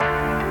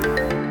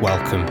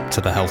Welcome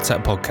to the Health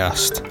Tech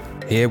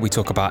Podcast. Here we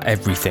talk about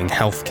everything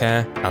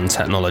healthcare and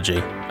technology,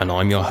 and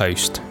I'm your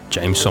host,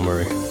 James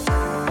Somaru.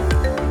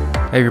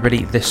 Hey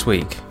everybody, this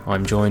week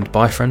I'm joined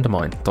by a friend of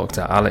mine,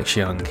 Dr. Alex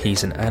Young.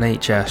 He's an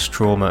NHS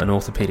trauma and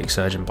orthopaedic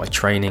surgeon by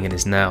training and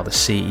is now the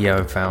CEO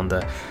and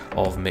founder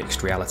of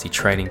mixed reality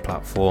training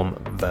platform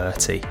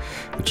Virti,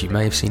 which you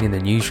may have seen in the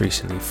news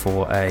recently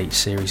for a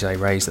Series A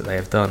raise that they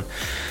have done.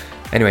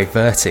 Anyway,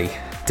 Virti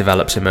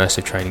develops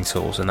immersive training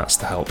tools, and that's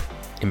to help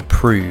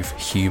improve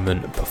human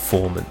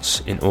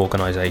performance in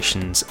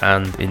organisations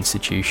and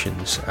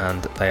institutions,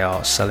 and they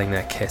are selling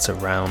their kit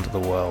around the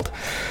world.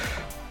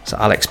 So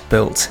Alex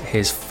built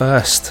his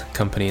first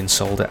company and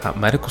sold it at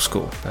medical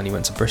school, and he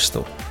went to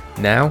Bristol.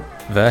 Now,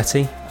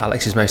 Virti,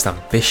 Alex's most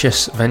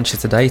ambitious venture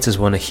to date, has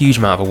won a huge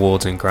amount of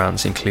awards and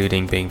grants,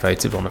 including being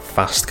voted one of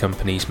Fast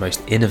Company's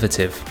most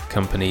innovative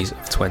companies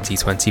of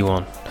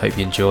 2021. Hope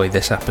you enjoy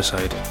this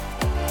episode.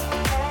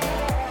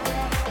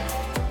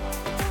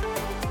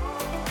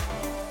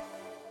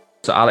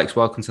 So Alex,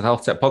 welcome to the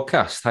Health Tech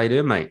Podcast. How you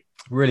doing, mate?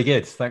 Really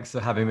good. Thanks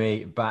for having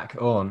me back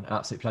on.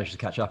 Absolute pleasure to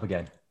catch up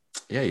again.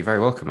 Yeah, you're very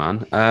welcome,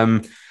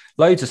 man.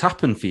 Loads has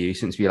happened for you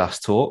since we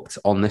last talked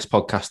on this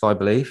podcast, I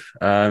believe.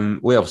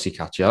 We obviously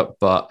catch up,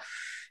 but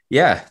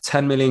yeah,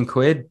 10 million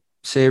quid,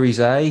 Series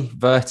A,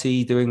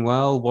 Virti doing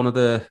well, one of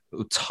the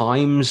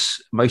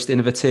Times most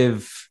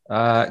innovative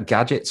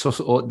gadgets,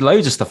 or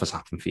loads of stuff has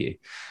happened for you.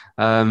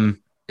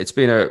 It's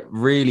been a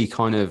really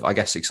kind of, I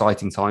guess,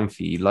 exciting time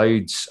for you.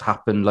 Loads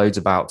happen, loads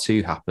about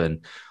to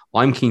happen.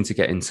 I'm keen to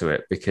get into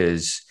it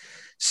because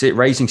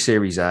raising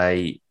Series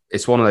A,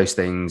 it's one of those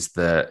things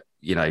that,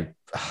 you know,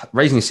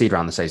 raising a seed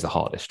round the say is the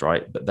hardest,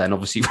 right? But then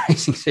obviously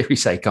raising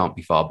Series A can't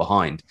be far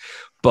behind.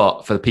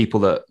 But for the people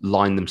that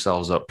line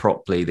themselves up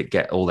properly, that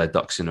get all their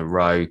ducks in a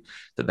row,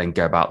 that then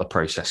go about the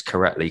process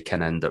correctly,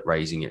 can end up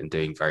raising it and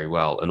doing very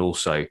well. And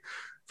also,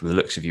 from the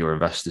looks of your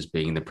investors,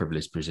 being in the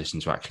privileged position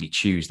to actually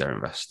choose their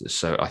investors.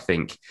 So I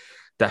think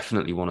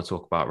definitely want to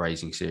talk about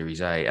raising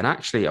Series A. And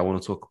actually, I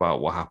want to talk about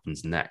what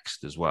happens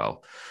next as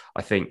well.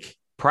 I think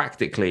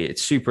practically,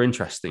 it's super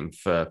interesting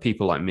for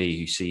people like me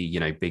who see, you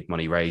know, big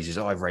money raises.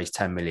 Oh, I've raised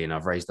 10 million,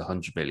 I've raised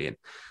 100 million.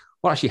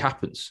 What actually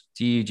happens?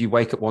 Do you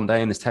wake up one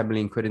day and there's 10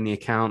 million quid in the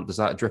account? Does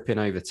that drip in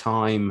over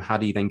time? How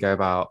do you then go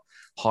about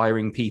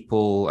hiring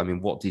people? I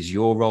mean, what does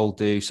your role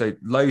do? So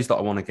loads that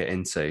I want to get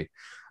into.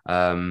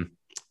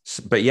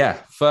 But yeah,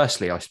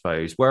 firstly, I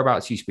suppose,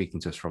 whereabouts are you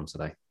speaking to us from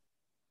today?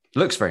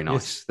 Looks very nice.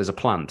 Yes. There's a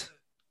plant.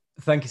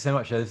 Thank you so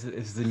much. This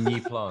is a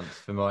new plant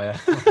for my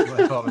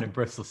apartment in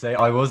Bristol. So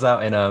I was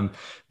out in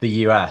the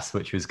US,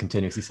 which was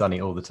continuously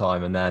sunny all the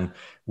time. And then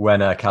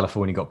when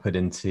California got put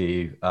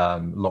into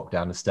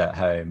lockdown and stay at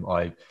home,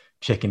 I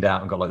chickened out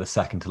and got like the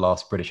second to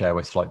last British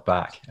Airways flight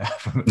back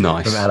from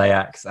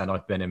LAX. And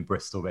I've been in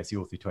Bristol basically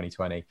all through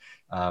 2020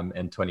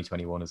 and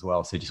 2021 as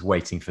well. So just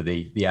waiting for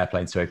the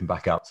airplanes to open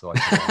back up so I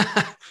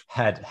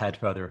can head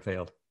further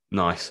afield.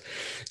 Nice.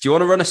 Do you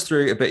want to run us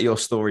through a bit of your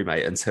story,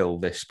 mate, until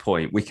this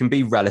point? We can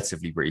be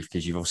relatively brief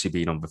because you've obviously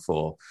been on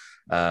before.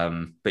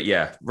 But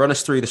yeah, run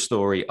us through the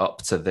story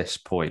up to this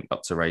point,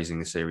 up to raising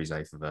the Series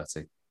A for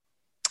Virti.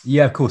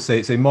 Yeah, of course. So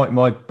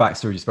my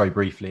backstory, just very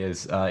briefly,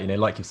 is,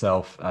 like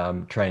yourself,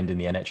 trained in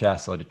the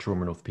NHS. I did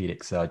trauma and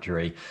orthopaedic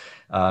surgery.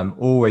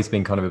 Always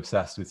been kind of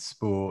obsessed with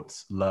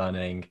sports,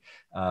 learning,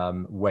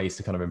 ways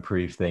to kind of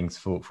improve things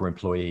for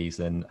employees,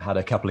 and had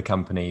a couple of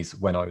companies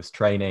when I was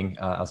training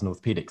as an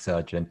orthopaedic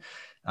surgeon,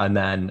 and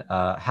then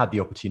had the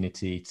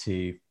opportunity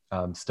to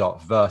start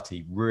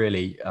Virti,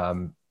 really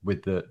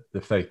with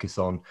the focus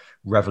on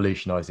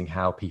revolutionizing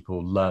how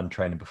people learn,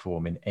 train and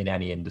perform in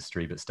any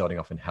industry, but starting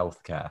off in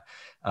healthcare.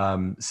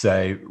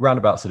 So around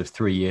about sort of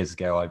 3 years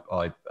ago,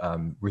 I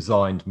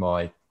resigned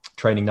my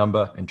training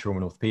number in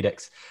trauma and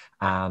orthopedics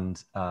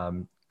and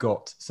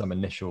got some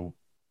initial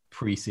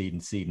pre-seed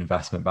and seed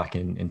investment back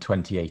in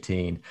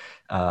 2018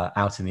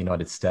 out in the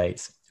United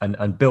States,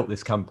 and built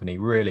this company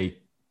really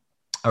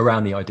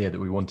around the idea that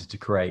we wanted to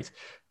create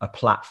a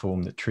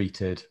platform that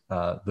treated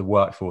the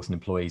workforce and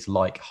employees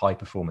like high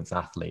performance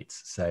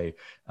athletes. So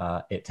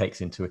it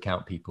takes into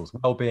account people's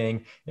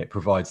well-being. It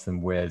provides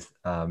them with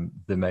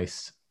the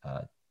most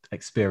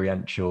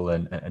experiential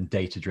and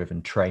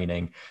data-driven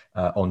training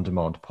on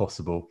demand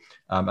possible,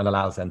 and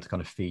allows them to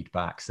kind of feed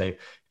back. So if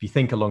you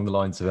think along the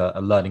lines of a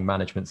learning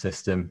management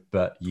system,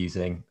 but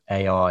using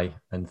AI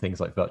and things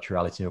like virtual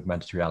reality and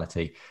augmented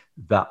reality,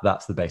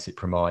 that's the basic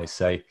premise.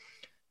 So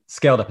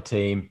scaled up a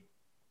team.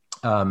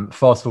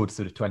 Fast forward to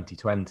sort of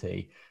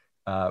 2020,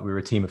 we were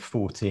a team of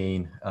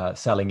 14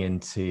 selling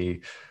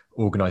into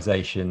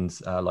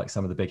organizations like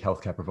some of the big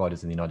healthcare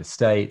providers in the United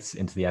States,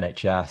 into the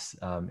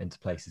NHS, into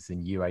places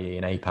in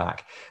UAE and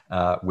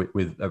APAC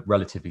with a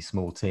relatively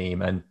small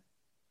team. And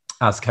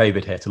as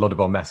COVID hit, a lot of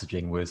our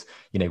messaging was,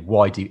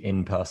 why do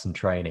in-person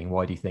training?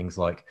 Why do things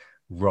like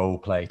role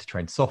play to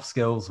train soft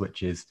skills,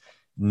 which is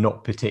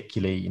not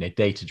particularly,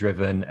 data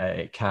driven.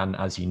 It can,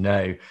 as you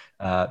know,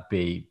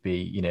 be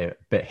a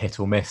bit hit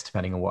or miss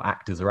depending on what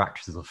actors or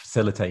actresses or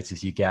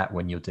facilitators you get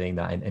when you're doing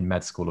that in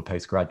med school or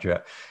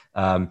postgraduate.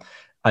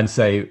 And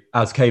so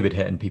as COVID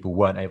hit and people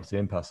weren't able to do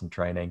in-person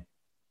training,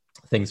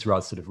 things for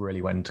us sort of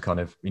really went into kind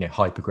of,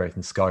 hyper growth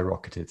and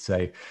skyrocketed.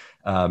 So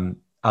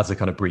as a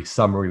kind of brief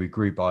summary, we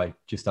grew by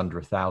just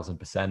under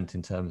 1,000%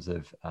 in terms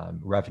of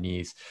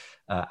revenues.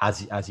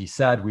 As you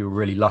said, we were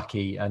really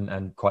lucky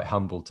and quite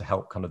humbled to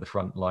help kind of the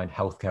frontline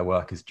healthcare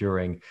workers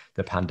during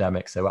the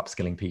pandemic. So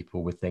upskilling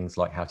people with things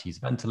like how to use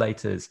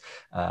ventilators,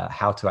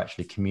 how to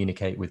actually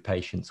communicate with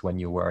patients when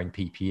you're wearing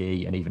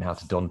PPE, and even how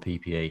to don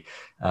PPE.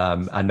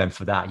 And then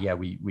for that,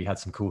 we had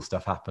some cool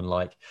stuff happen,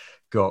 like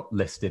got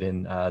listed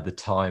in the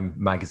Time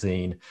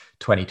magazine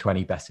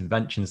 2020 Best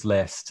Inventions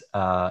list,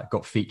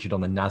 got featured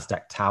on the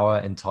NASDAQ Tower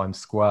in Times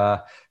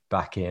Square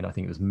back in, I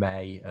think it was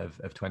May of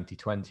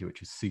 2020, which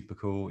was super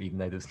cool, even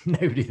though there's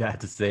nobody there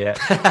to see it.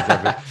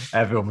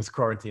 Everyone was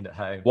quarantined at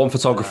home. One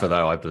photographer,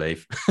 though, I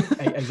believe.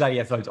 Exactly,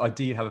 yes. I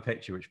do have a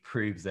picture which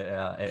proves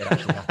that it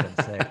actually happened.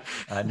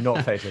 So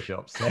not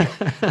Photoshop.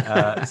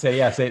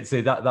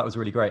 So that was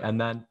really great. And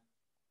then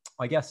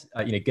I guess,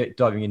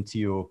 diving into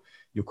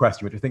your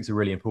question, which I think is a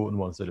really important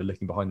one, sort of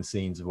looking behind the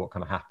scenes of what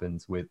kind of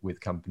happens with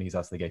companies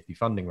as they go through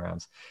funding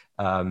rounds.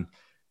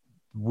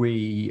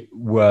 We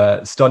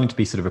were starting to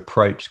be sort of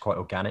approached quite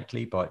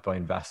organically by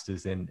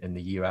investors in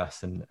the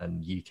US and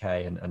UK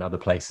and other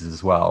places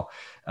as well,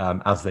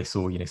 as they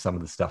saw, some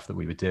of the stuff that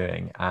we were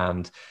doing.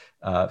 And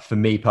for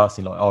me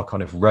personally, like, our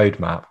kind of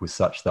roadmap was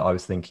such that I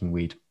was thinking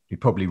we'd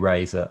probably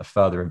raise a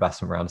further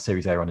investment round, a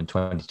Series A round in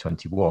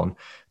 2021.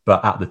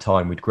 But at the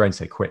time, we'd grown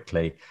so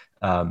quickly,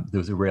 there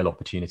was a real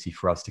opportunity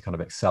for us to kind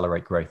of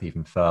accelerate growth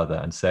even further.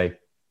 And so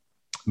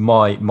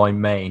my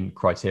main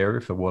criteria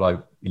for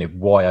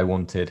why I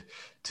wanted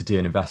to do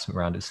an investment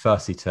round is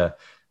firstly to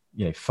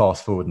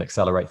fast forward and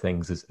accelerate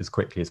things as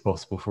quickly as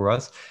possible for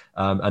us,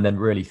 and then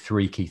really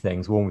three key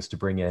things. One was to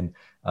bring in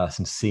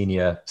some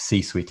senior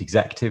C-suite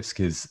executives,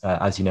 because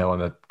as you know,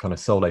 I'm a kind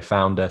of solo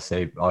founder,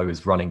 so I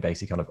was running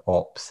basically kind of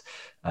ops,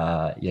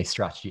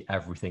 strategy,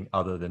 everything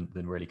other than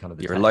really kind of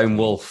the You're a lone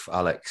wolf,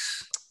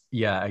 Alex.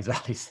 Yeah,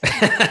 exactly.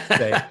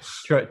 So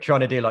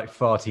trying to do like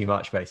far too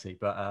much, basically,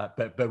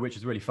 but which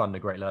is really fun and a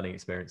great learning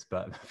experience.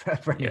 But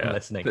for anyone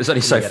listening, there's only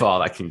so far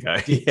that can go.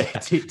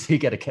 To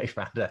get a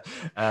co-founder,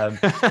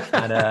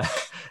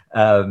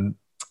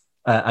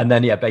 and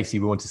then basically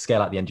we want to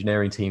scale out the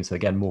engineering team. So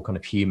again, more kind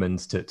of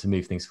humans to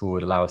move things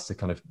forward, allow us to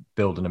kind of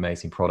build an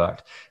amazing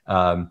product,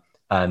 and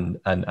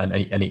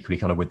equally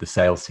kind of with the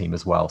sales team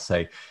as well.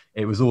 So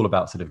it was all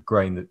about sort of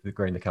growing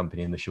the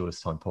company in the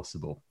shortest time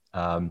possible.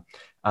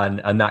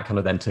 And that kind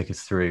of then took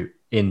us through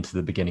into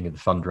the beginning of the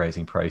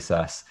fundraising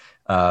process,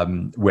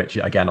 which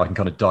again, I can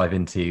kind of dive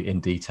into in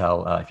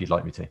detail if you'd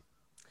like me to.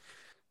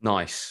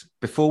 Nice.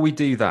 Before we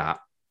do that,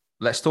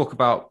 let's talk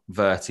about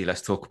Virti.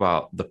 Let's talk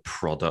about the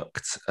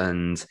product.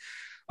 And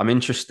I'm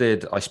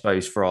interested, I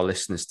suppose, for our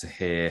listeners to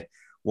hear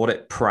what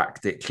it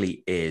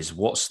practically is.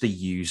 What's the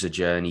user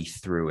journey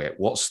through it?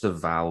 What's the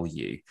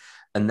value?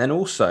 And then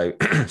also,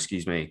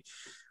 excuse me,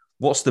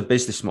 what's the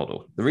business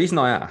model? The reason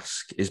I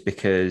ask is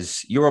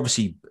because you're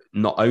obviously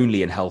not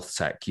only in health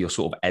tech, you're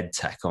sort of ed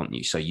tech, aren't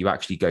you? So you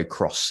actually go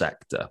cross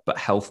sector, but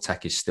health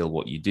tech is still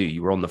what you do.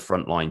 You were on the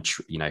front line, I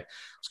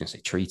was going to say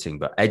treating,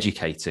 but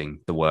educating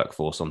the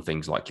workforce on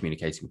things like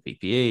communicating with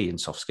PPE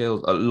and soft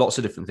skills, lots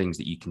of different things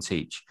that you can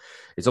teach.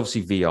 It's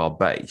obviously VR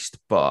based,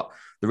 but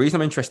the reason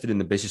I'm interested in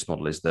the business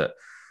model is that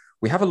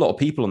we have a lot of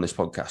people on this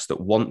podcast that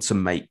want to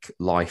make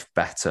life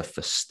better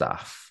for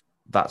staff.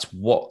 That's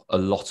what a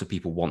lot of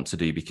people want to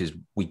do, because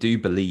we do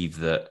believe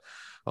that,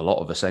 a lot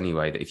of us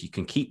anyway, that if you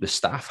can keep the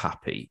staff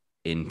happy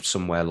in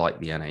somewhere like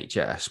the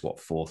NHS, what,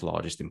 fourth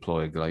largest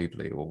employer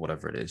globally or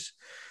whatever it is,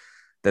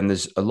 then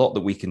there's a lot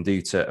that we can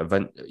do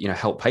to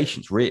help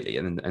patients really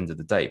at the end of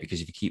the day.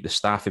 Because if you keep the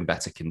staff in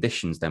better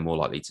conditions, they're more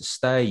likely to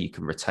stay. You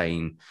can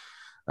retain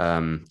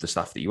the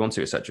staff that you want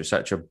to, et cetera, et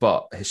cetera.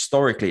 But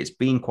historically, it's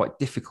been quite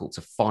difficult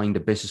to find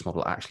a business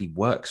model that actually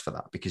works for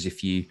that. Because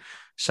if you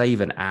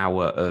save an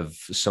hour of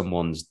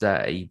someone's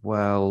day,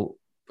 well,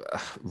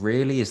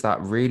 really, is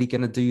that really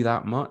going to do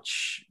that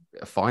much?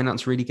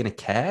 Finance really going to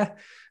care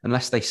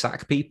unless they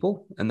sack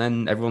people and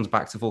then everyone's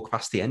back to full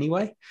capacity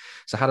anyway?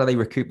 So how do they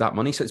recoup that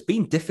money? So it's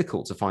been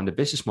difficult to find a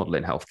business model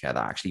in healthcare that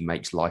actually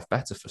makes life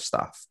better for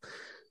staff.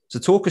 So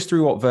talk us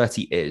through what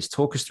Virti is.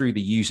 Talk us through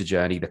the user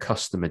journey, the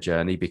customer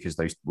journey, because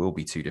those will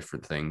be two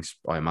different things.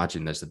 I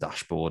imagine there's the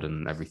dashboard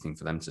and everything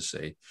for them to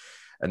see.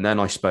 And then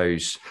I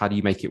suppose, how do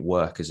you make it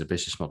work as a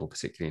business model,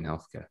 particularly in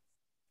healthcare?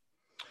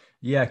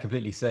 Yeah,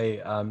 completely. So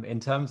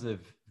in terms of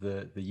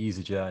the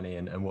user journey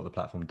and what the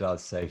platform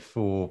does, so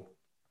for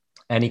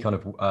any kind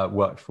of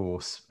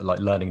workforce, like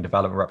learning and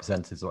development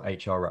representatives or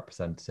HR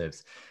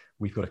representatives,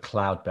 we've got a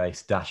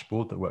cloud-based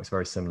dashboard that works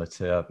very similar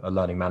to a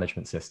learning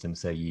management system.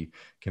 So you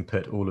can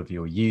put all of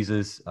your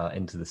users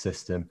into the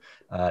system.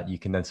 You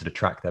can then sort of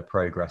track their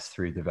progress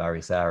through the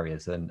various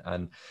areas.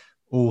 And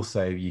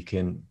also you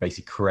can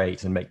basically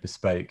create and make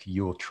bespoke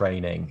your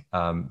training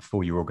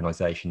for your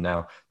organization.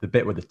 Now, the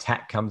bit where the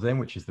tech comes in,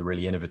 which is the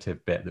really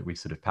innovative bit that we've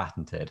sort of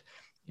patented,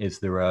 is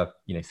there are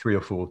 3 or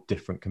 4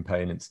 different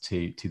components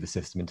to the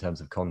system in terms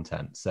of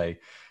content. So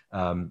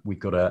We've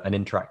got an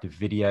interactive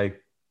video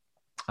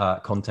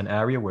content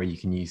area where you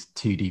can use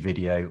 2D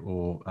video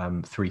or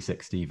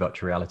 360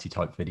 virtual reality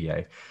type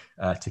video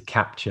to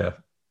capture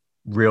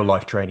real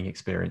life training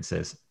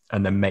experiences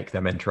and then make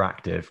them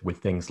interactive with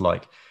things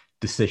like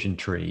decision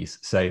trees.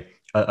 So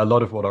a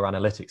lot of what our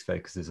analytics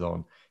focuses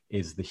on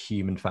is the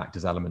human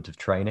factors element of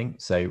training.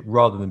 So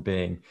rather than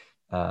being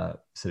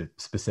sort of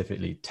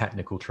specifically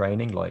technical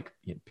training, like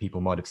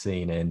people might have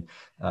seen in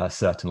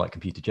certain like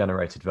computer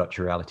generated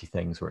virtual reality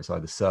things where it's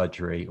either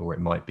surgery or it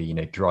might be,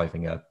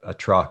 driving a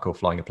truck or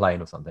flying a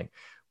plane or something.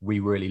 We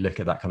really look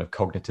at that kind of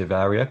cognitive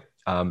area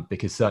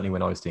because certainly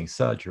when I was doing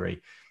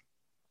surgery,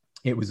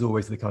 it was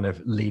always the kind of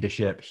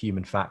leadership,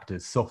 human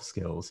factors, soft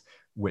skills,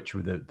 which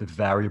were the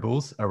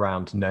variables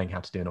around knowing how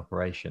to do an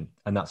operation.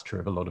 And that's true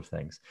of a lot of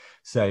things.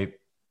 So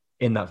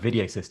in that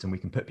video system, we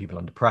can put people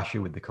under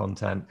pressure with the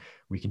content.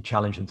 We can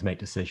challenge them to make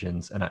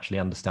decisions and actually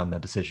understand their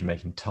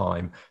decision-making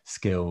time,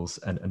 skills,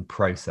 and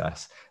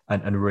process,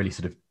 and really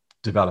sort of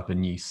develop a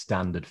new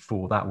standard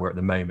for that, where at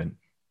the moment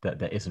that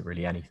there isn't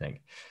really anything.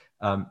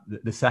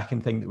 The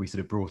second thing that we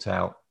sort of brought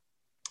out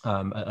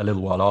a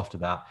little while after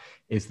that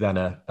is then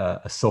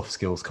a soft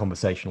skills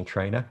conversational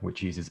trainer,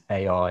 which uses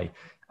AI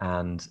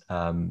and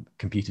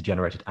computer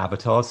generated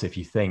avatars. So if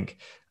you think,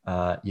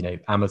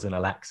 Amazon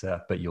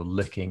Alexa, but you're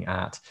looking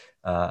at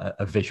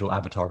a visual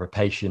avatar of a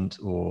patient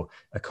or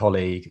a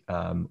colleague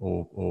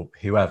or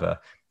whoever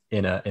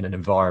in an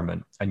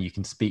environment, and you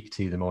can speak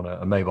to them on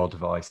a mobile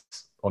device,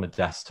 on a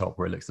desktop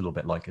where it looks a little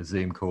bit like a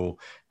Zoom call,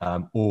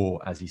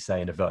 or as you say,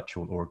 in a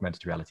virtual or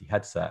augmented reality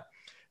headset.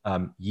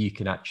 You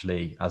can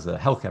actually, as a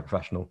healthcare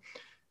professional,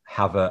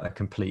 have a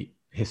complete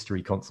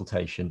history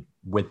consultation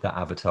with that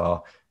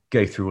avatar,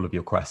 go through all of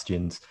your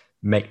questions,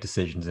 make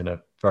decisions in a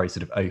very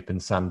sort of open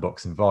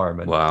sandbox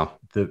environment. Wow.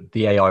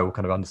 The AI will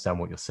kind of understand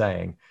what you're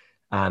saying.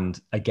 And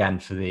again,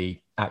 for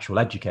the actual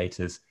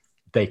educators,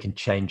 they can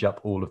change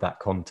up all of that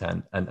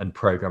content and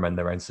program in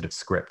their own sort of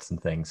scripts and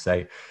things.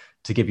 So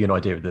to give you an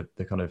idea of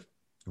the kind of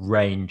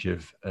range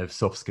of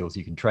soft skills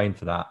you can train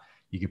for that,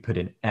 you could put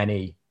in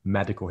any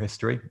medical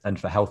history. And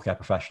for healthcare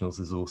professionals,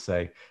 there's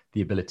also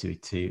the ability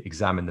to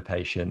examine the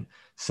patient,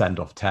 send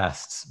off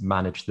tests,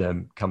 manage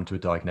them, come to a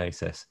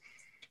diagnosis.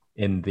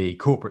 In the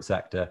corporate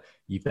sector,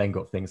 you've then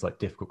got things like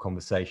difficult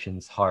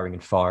conversations, hiring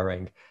and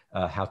firing,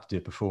 how to do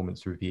a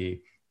performance review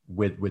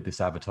with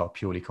this avatar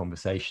purely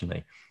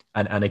conversationally.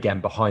 And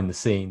again, behind the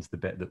scenes, the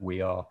bit that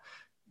we are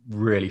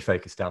really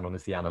focused down on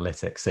is the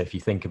analytics. So if you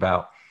think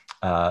about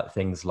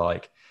things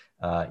like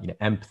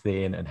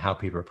empathy and how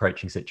people are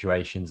approaching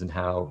situations, and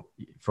how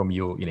from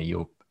your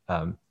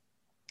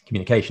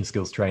communication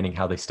skills training,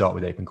 how they start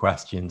with open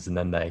questions and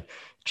then they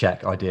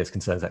check ideas,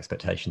 concerns,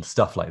 expectations,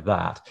 stuff like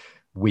that.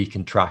 We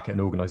can track at an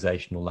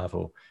organizational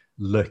level,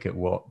 look at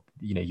what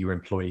your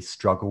employees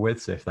struggle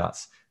with. So if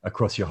that's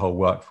across your whole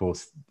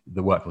workforce,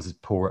 the workforce is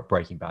poor at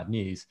breaking bad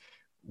news,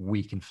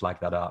 we can flag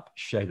that up,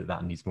 show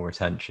that needs more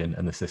attention,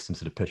 and the system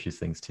sort of pushes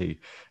things to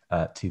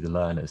the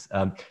learners.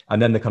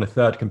 And then the kind of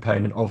third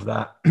component of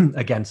that,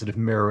 again, sort of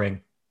mirroring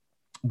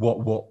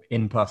what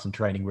in-person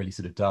training really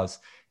sort of does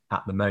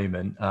at the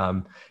moment,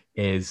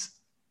 is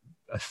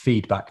a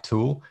feedback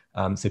tool.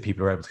 So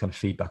people are able to kind of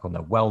feedback on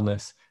their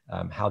wellness,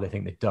 how they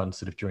think they've done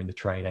sort of during the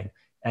training,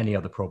 any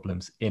other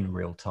problems in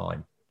real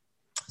time.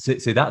 So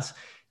that's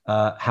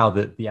how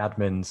the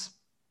admins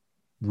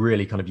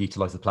really kind of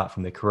utilize the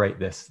platform. They create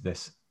this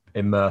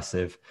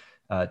immersive,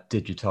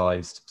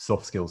 digitized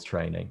soft skills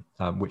training,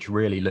 which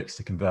really looks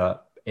to convert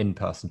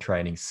in-person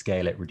training,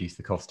 scale it, reduce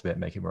the cost of it,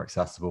 make it more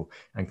accessible,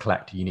 and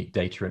collect unique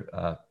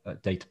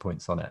data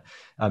points on it.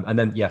 And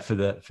then, for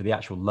the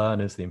actual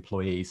learners, the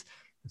employees,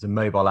 it's a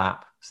mobile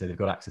app, so they've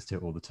got access to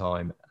it all the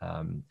time,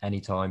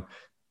 anytime.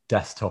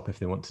 Desktop if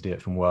they want to do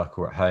it from work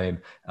or at home,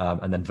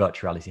 and then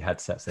virtual reality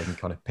headsets they can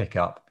kind of pick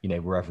up,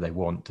 wherever they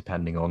want,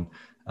 depending on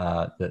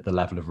the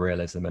level of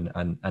realism.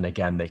 And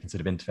again, they can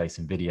sort of interface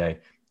in video,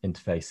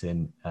 interface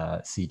in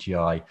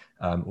CGI,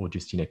 or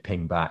just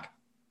ping back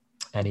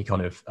any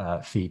kind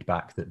of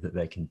feedback that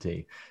they can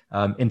do.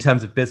 In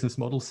terms of business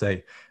models, so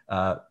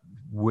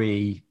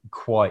we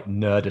quite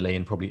nerdily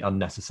and probably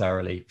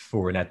unnecessarily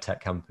for an ed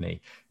tech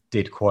company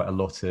did quite a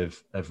lot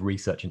of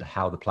research into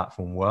how the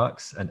platform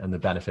works and the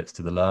benefits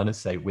to the learners.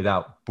 So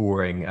without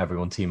boring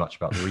everyone too much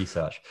about the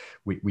research,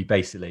 we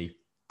basically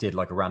did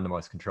like a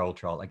randomized control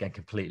trial, again,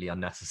 completely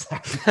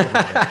unnecessary.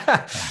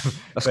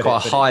 That's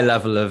quite a high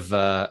level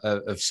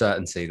of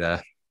certainty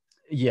there.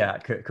 Yeah,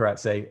 correct.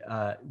 So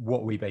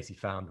what we basically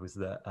found was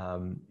that,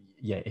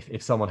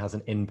 if someone has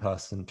an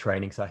in-person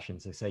training session,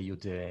 so say you're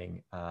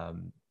doing,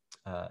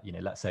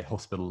 let's say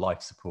hospital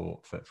life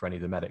support for any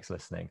of the medics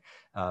listening,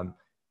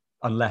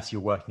 unless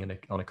you're working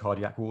on a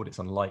cardiac ward, it's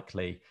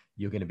unlikely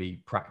you're going to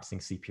be practicing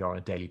CPR on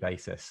a daily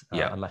basis,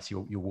 unless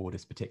your ward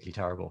is particularly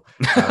terrible.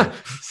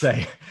 So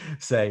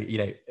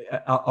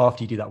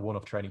after you do that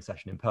one-off training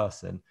session in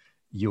person,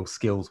 your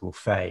skills will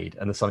fade.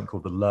 And there's something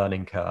called the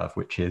learning curve,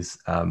 which was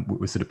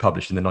sort of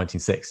published in the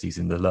 1960s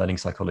in the learning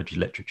psychology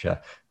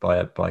literature by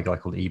a guy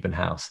called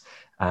Ebenhaus.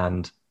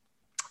 And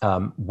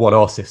What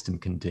our system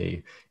can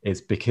do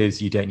is,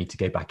 because you don't need to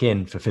go back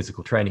in for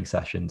physical training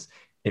sessions,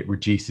 it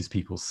reduces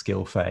people's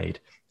skill fade,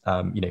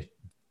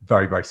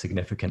 very, very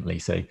significantly.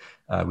 So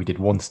we did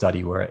one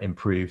study where it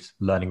improved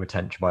learning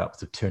retention by up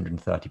to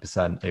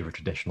 230% over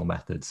traditional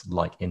methods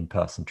like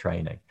in-person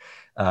training.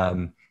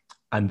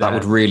 And that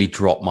would really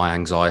drop my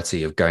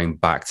anxiety of going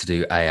back to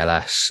do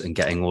ALS and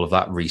getting all of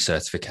that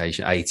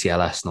recertification,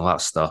 ATLS and all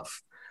that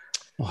stuff.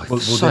 Oh,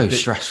 it's so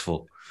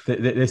stressful.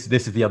 This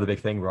is the other big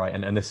thing, right?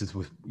 And this is,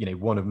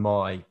 one of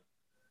my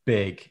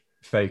big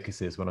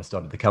focuses when I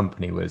started the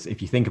company was,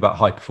 if you think about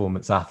high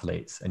performance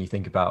athletes and you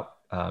think about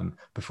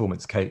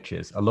performance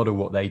coaches, a lot of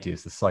what they do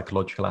is the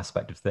psychological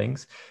aspect of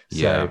things.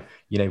 So,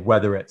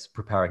 whether it's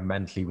preparing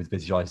mentally with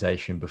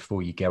visualization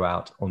before you go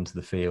out onto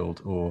the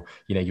field, or,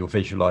 you're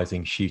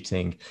visualizing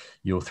shooting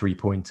your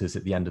 3-pointers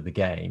at the end of the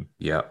game.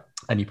 Yeah.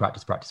 And you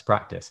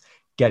practice,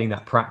 getting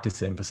that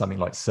practice in for something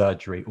like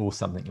surgery or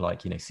something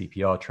like,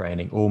 CPR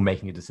training, or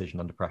making a decision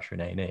under pressure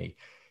in A&E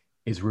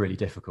is really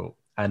difficult.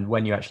 And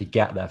when you actually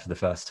get there for the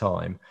first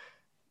time,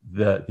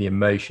 the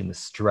emotion, the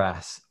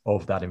stress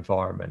of that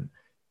environment,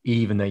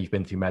 even though you've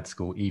been through med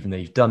school, even though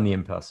you've done the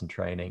in-person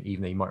training,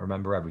 even though you might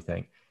remember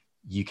everything,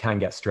 you can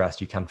get stressed,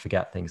 you can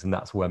forget things, and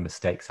that's where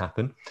mistakes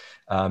happen.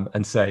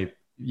 And so,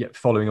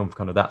 following on from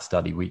kind of that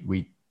study,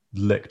 we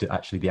looked at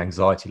actually the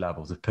anxiety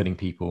levels of putting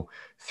people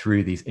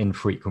through these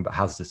infrequent but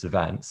hazardous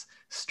events,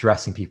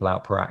 stressing people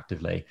out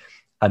proactively.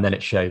 And then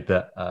it showed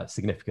that a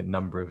significant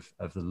number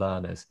of the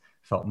learners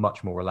felt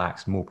much more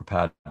relaxed, more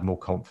prepared, more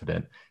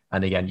confident.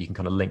 And again, you can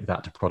kind of link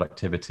that to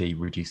productivity,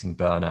 reducing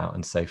burnout,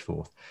 and so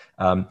forth.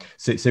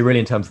 So really,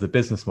 in terms of the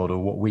business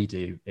model, what we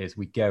do is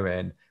we go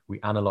in, we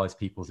analyze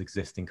people's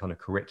existing kind of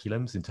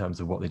curriculums in terms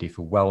of what they do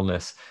for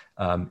wellness,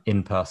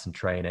 in-person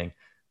training,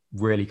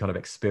 really kind of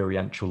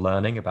experiential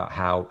learning about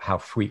how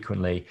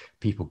frequently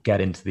people get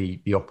into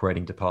the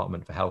operating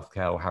department for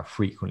healthcare, or how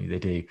frequently they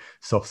do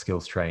soft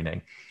skills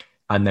training.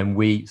 And then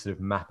we sort of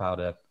map out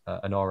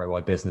an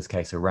ROI business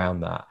case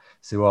around that.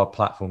 So our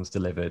platform's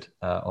delivered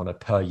on a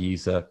per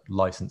user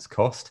license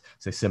cost.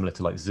 So similar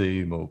to like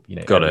Zoom or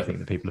everything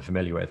that people are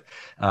familiar with.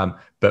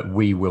 But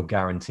we will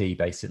guarantee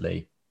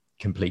basically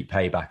complete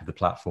payback of the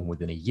platform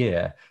within a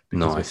year,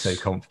 because we're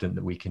so confident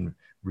that we can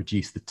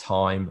reduce the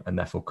time and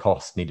therefore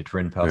cost needed for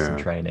in-person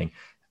training,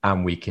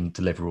 and we can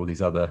deliver all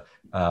these other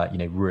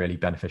really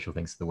beneficial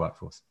things to the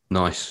workforce.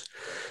 Nice.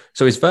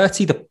 So is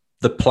Virti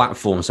the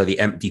platform, so the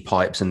empty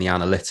pipes and the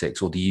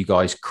analytics, or do you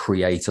guys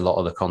create a lot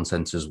of the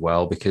content as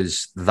well?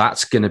 Because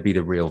that's going to be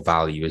the real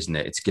value, isn't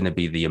it? It's going to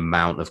be the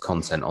amount of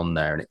content on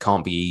there, and it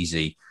can't be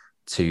easy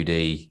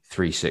 2D,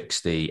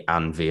 360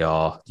 and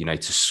VR,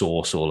 to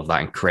source all of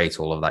that and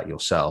create all of that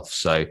yourself.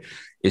 So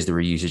is there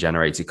a user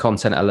generated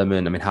content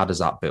element? I mean, how does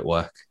that bit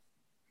work?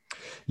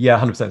 Yeah,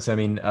 100%. So, I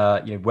mean,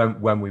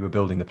 when we were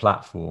building the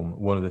platform,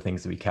 one of the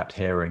things that we kept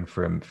hearing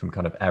from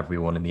kind of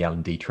everyone in the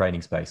L&D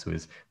training space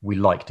was, we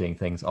like doing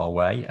things our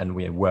way, and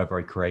we're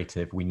very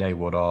creative. We know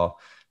what our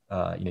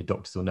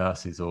doctors or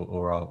nurses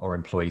or our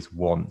employees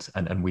want,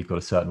 and we've got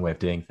a certain way of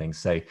doing things.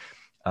 So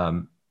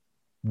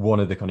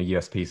one of the kind of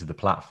USPs of the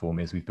platform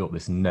is we've built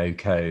this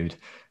no-code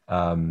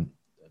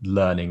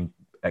learning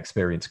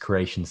experience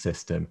creation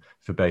system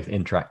for both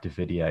interactive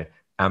video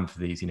and for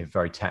these,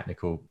 very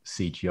technical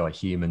CGI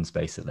humans,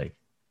 basically.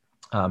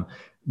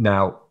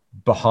 Now,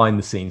 behind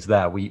the scenes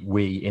there,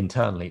 we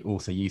internally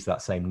also use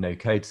that same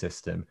no-code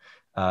system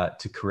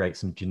to create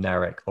some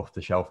generic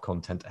off-the-shelf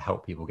content to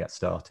help people get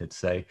started.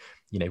 So,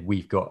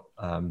 we've got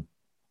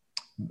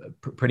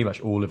pretty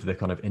much all of the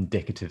kind of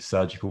indicative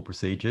surgical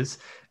procedures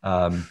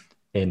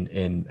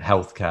in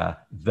healthcare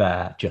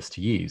there just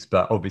to use.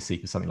 But obviously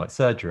for something like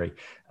surgery,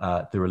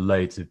 there are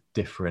loads of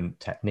different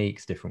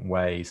techniques, different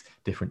ways,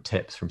 different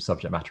tips from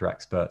subject matter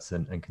experts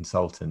and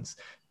consultants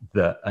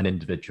that an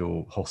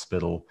individual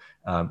hospital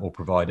or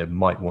provider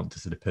might want to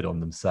sort of put on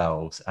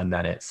themselves. And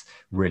then it's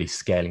really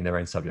scaling their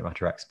own subject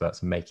matter experts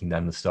and making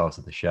them the stars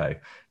of the show.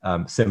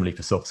 Similarly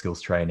for soft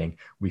skills training,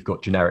 we've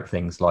got generic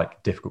things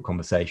like difficult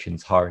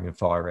conversations, hiring and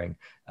firing,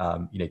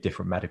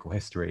 different medical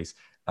histories.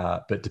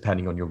 But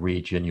depending on your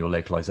region, your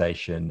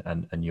localization,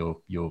 and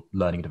your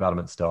learning and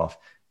development staff,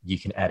 you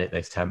can edit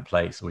those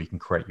templates or you can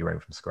create your own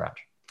from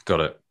scratch. Got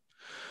it.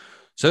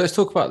 So let's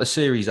talk about the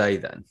Series A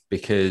then,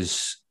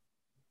 because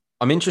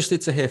I'm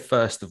interested to hear,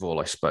 first of all,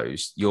 I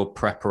suppose, your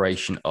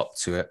preparation up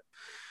to it.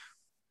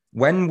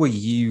 When were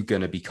you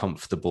going to be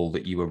comfortable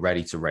that you were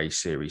ready to raise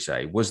Series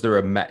A? Was there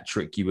a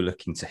metric you were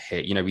looking to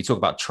hit? We talk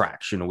about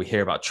traction, or we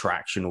hear about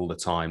traction all the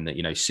time,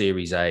 that,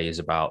 Series A is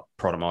about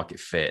product market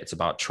fit. It's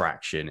about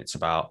traction. It's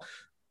about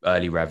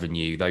early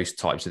revenue, those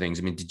types of things.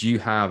 I mean, did you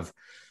have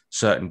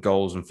certain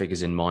goals and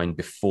figures in mind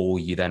before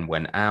you then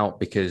went out?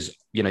 Because,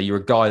 you're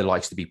a guy that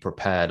likes to be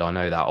prepared. I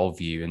know that of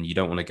you, and you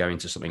don't want to go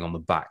into something on the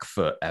back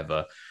foot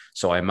ever.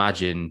 So I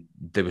imagine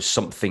there was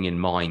something in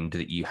mind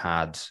that you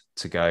had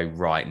to go,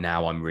 right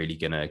now I'm really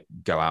going to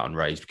go out and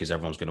raise because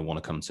everyone's going to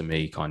want to come to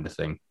me, kind of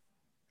thing.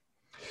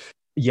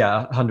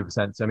 Yeah,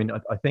 100%. So, I mean,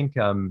 I think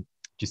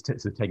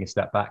sort of taking a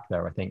step back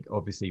there, I think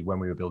obviously when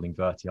we were building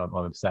Virti, I'm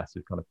obsessed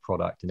with kind of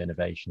product and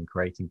innovation,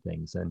 creating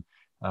things.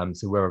 And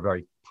so we're a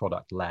very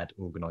product-led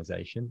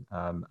organization,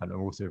 and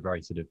we're also a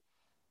very sort of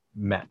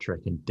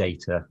metric and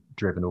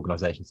data-driven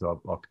organization. So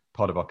our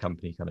part of our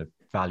company kind of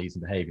values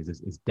and behaviors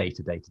is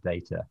data, data,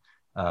 data.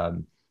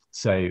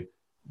 So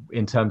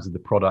in terms of the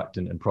product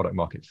and product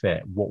market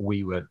fit, what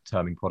we were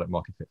terming product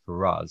market fit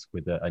for us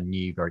with a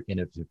new, very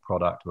innovative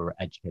product, where we're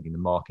educating the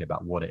market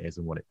about what it is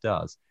and what it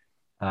does.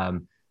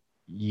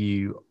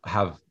 You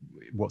have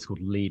what's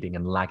called leading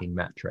and lagging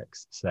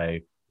metrics. So,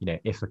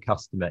 if a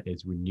customer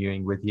is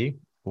renewing with you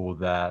or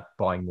they're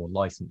buying more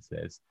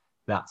licenses,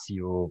 that's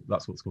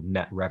what's called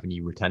net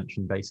revenue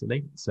retention,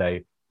 basically. So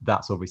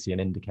that's obviously an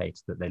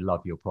indicator that they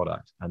love your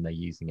product and they're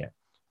using it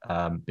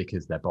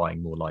because they're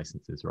buying more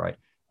licenses, right?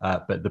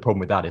 But the problem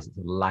with that is it's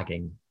a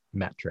lagging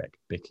metric,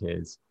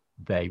 because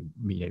they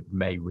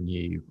may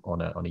renew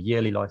on a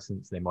yearly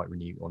license, they might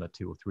renew on a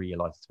 2 or 3 year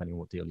license, depending on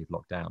what deal you've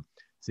locked down.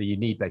 So you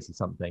need basically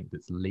something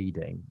that's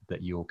leading,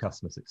 that your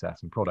customer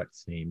success and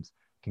product teams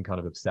can kind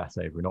of obsess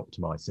over and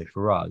optimize. So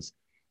for us,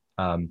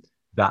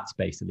 that's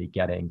basically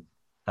getting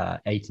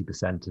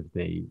 80% of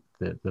the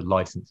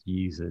licensed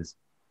users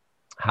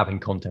having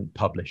content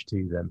published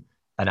to them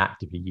and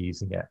actively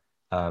using it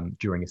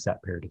during a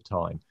set period of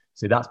time.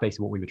 So that's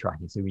basically what we were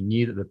tracking. So we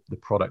knew that the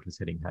product was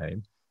hitting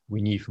home.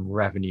 We knew from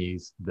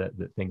revenues that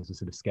things were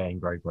sort of scaling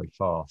very, very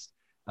fast.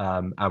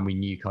 And we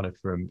knew kind of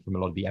from a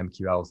lot of the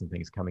MQLs and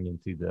things coming in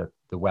through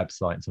the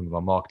website and some of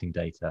our marketing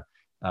data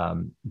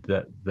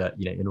that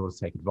in order to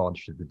take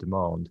advantage of the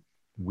demand,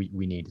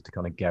 we needed to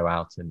kind of go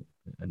out and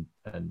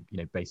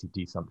basically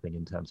do something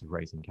in terms of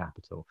raising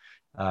capital.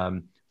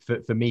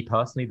 For me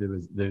personally,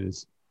 there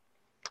was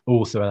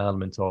also an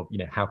element of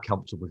how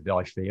comfortable did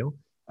I feel,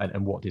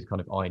 and what did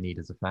kind of I need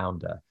as a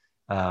founder.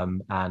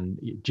 And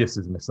just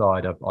as an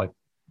aside, I've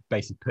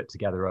basically put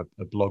together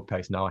a blog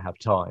post, now I have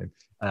time,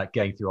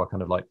 going through our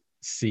kind of like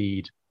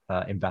seed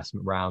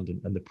investment round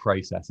and the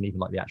process, and even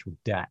like the actual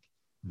deck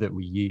that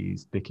we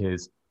use,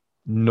 because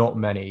not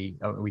many,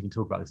 we can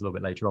talk about this a little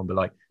bit later on, but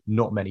like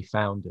not many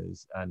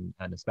founders and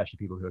especially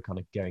people who are kind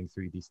of going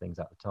through these things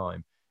at the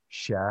time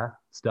share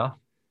stuff.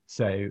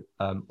 So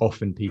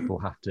often people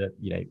have to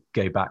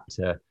go back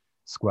to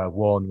square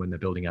one when they're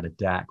building out a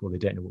deck, or they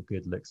don't know what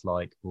good looks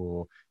like,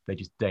 or they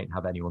just don't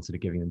have anyone sort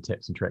of giving them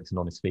tips and tricks and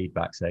honest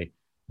feedback. So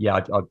yeah,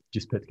 I've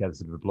just put together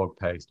sort of a blog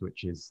post,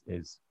 which is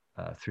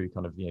through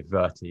kind of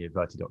Virti,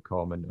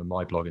 virti.com and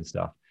my blog and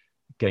stuff,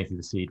 going through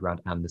the seed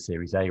round and the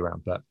Series A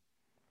round. But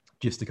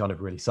just to kind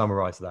of really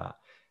summarize that,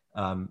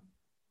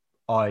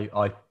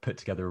 I put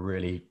together a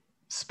really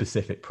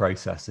specific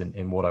process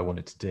in what I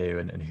wanted to do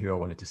and who I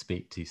wanted to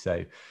speak to.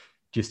 So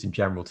just in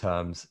general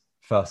terms,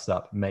 first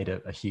up, made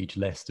a huge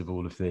list of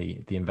all of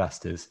the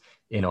investors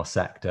in our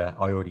sector.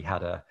 I already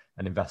had an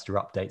investor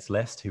updates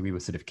list who we were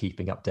sort of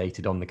keeping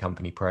updated on the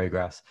company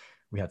progress.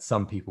 We had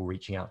some people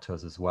reaching out to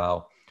us as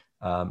well.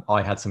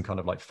 I had some kind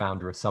of like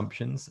founder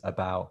assumptions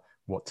about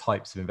what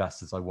types of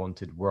investors I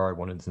wanted, where I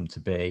wanted them to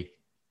be.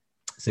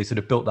 So sort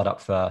of built that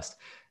up first,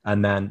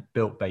 and then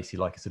built basically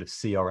like a sort of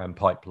CRM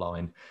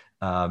pipeline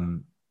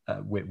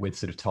with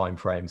sort of time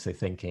frames. So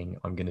thinking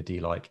I'm going to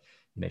do like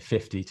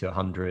 50 to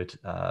 100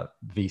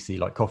 VC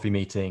like coffee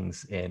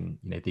meetings in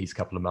these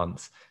couple of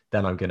months.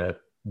 Then I'm going to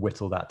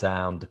whittle that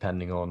down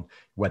depending on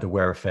whether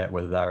we're a fit,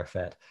 whether they're a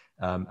fit,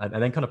 and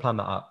then kind of plan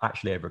that out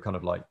actually over a kind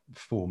of like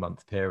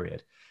 4-month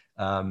period.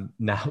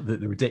 Now the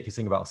ridiculous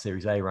thing about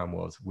Series A round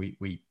was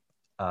we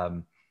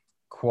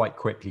quite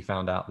quickly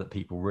found out that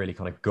people really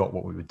kind of got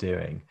what we were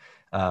doing.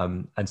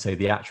 And so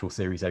the actual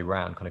Series A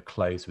round kind of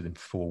closed within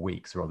 4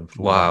 weeks rather than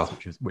 4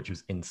 months, which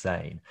was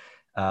insane.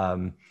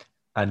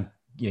 And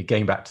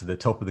going back to the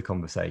top of the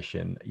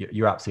conversation,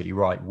 you're absolutely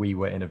right. We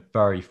were in a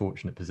very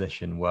fortunate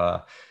position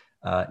where,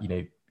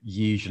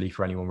 usually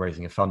for anyone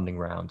raising a funding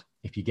round,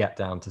 if you get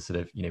down to sort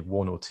of,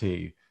 1 or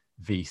 2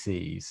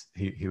 VCs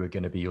who are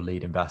going to be your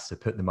lead investor,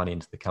 put the money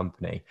into the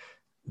company,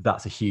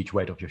 that's a huge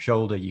weight off your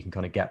shoulder. You can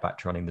kind of get back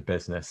to running the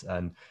business,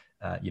 and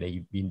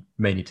you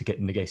may need to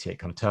negotiate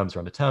kind of terms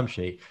around a term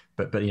sheet,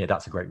 but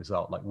that's a great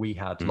result. Like we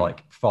had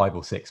like 5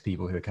 or 6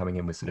 people who are coming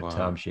in with sort of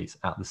term sheets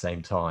at the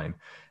same time,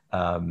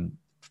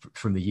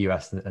 from the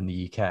US and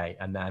the UK.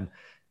 And then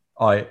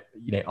I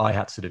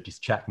had to sort of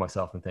just check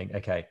myself and think,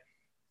 okay,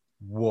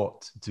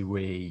 what do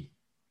we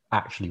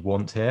actually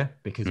want here?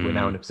 Because we're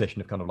now in a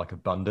position of kind of like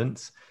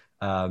abundance,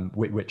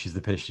 which is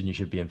the position you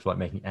should be in for like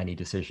making any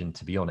decision,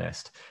 to be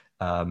honest.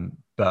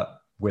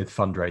 But with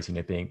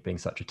fundraising, being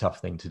such a tough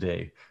thing to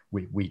do,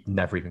 we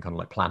never even kind of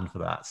like planned for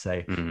that.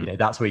 So,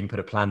 that's where you can put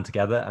a plan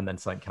together, and then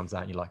something comes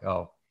out and you're like,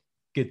 oh,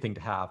 good thing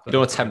to have. But you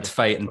don't tempt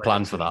fate and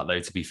plan for that, though,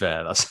 to be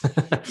fair. That's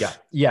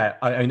yeah.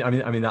 I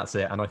mean, that's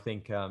it. And I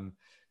think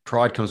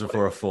pride comes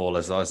before a fall,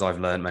 as I've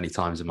learned many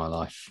times in my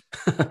life.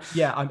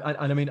 Yeah,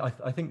 I mean,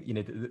 I think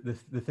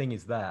the thing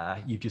is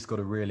there. You've just got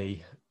to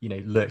really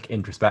look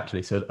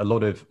introspectively. So a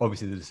lot of,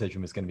 obviously the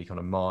decision was going to be kind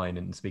of mine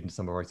and speaking to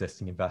some of our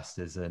existing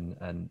investors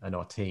and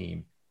our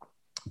team.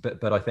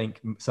 But I think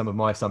some of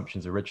my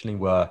assumptions originally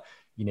were,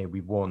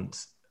 we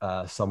want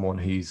someone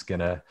who's going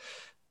to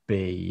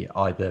be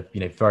either,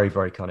 very,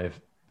 very kind of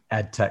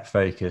ed tech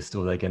focused,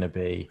 or they're going to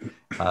be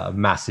a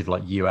massive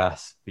like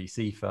US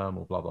VC firm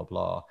or blah, blah,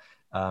 blah.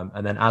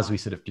 And then as we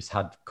sort of just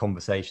had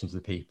conversations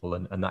with people,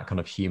 and that kind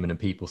of human and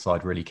people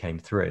side really came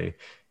through,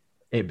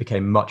 it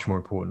became much more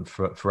important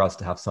for us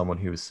to have someone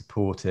who was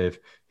supportive,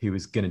 who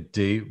was going to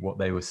do what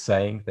they were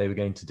saying they were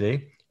going to do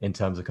in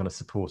terms of kind of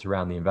support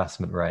around the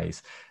investment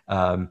raise.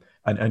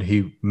 And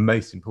who,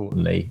 most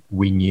importantly,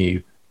 we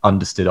knew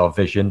understood our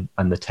vision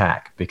and the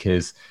tech.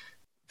 Because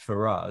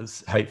for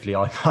us, hopefully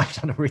I've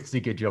done a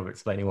really good job of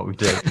explaining what we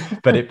do,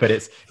 but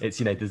it's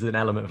there's an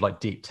element of like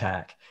deep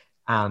tech,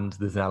 and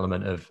there's an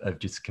element of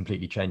just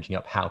completely changing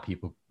up how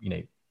people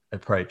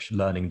approach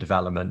learning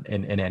development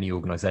in any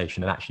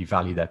organization, and actually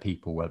value their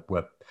people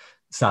where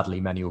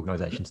sadly many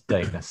organizations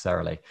don't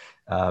necessarily.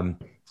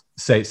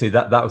 So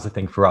that was the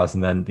thing for us.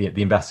 And then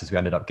the investors we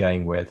ended up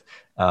going with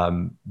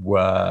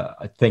were,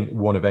 I think,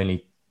 one of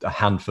only a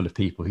handful of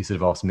people who sort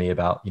of asked me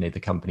about the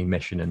company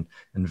mission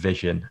and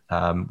vision,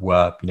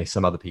 where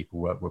some other people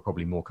were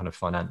probably more kind of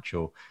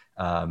financial,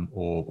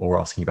 or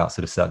asking about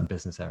sort of certain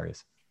business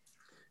areas.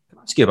 Can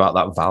I ask you about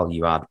that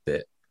value add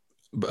bit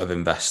of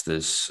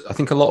investors? I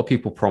think a lot of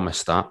people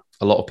promise that.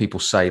 A lot of people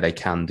say they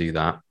can do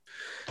that.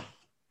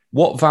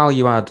 What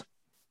value add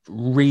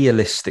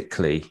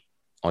realistically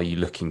are you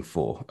looking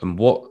for?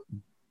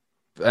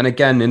 And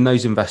again, in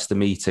those investor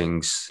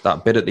meetings,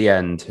 that bit at the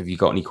end, have you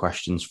got any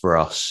questions for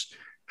us?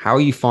 How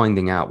are you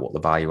finding out what the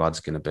value add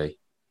is going to be?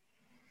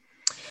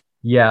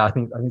 Yeah, I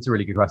think it's a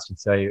really good question.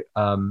 So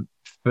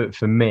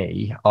for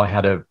me, I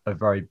had a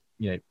very,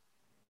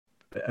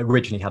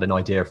 originally had an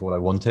idea of what I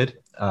wanted,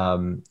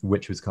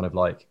 which was kind of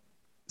like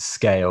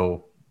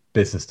scale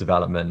business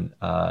development,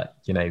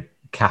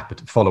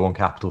 capital, follow-on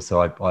capital.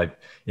 So I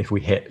if we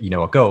hit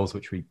our goals,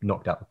 which we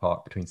knocked out the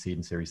park between seed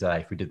and Series A,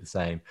 if we did the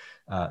same,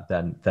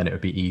 then it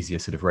would be easier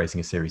sort of raising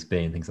a Series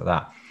B and things like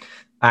that.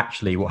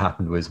 Actually, what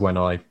happened was, when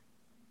I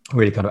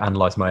really kind of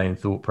analysed my own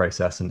thought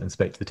process and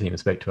spoke to the team and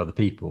spoke to other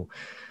people,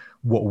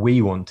 what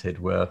we wanted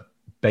were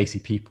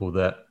basically people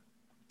that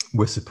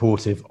were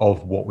supportive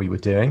of what we were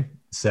doing.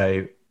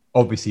 So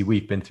obviously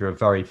we've been through a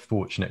very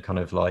fortunate kind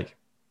of like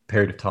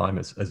period of time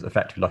as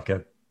effectively like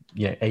a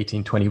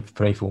 18, 20,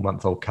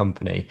 24-month-old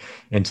company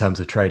in terms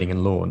of trading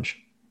and launch.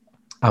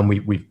 And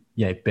we've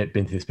been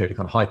through this period of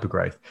kind of hyper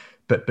growth.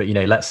 But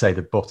let's say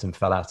the bottom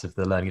fell out of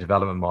the learning and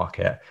development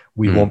market.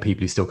 We want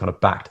people who still kind of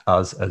backed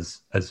us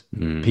as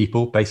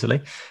people,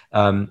 basically.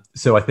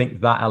 So I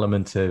think that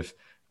element of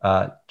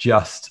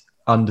just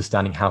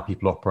understanding how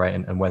people operate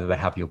and whether they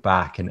have your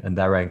back and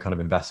their own kind of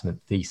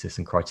investment thesis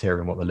and criteria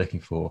and what they're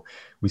looking for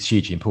was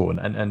hugely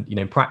important. And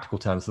in practical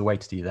terms, the way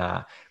to do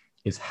that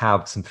is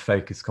have some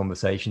focused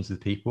conversations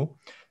with people,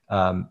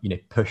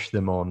 push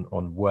them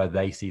on where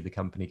they see the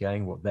company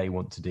going, what they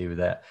want to do with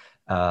it,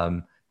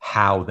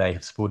 how they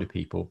have supported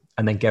people,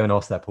 and then go and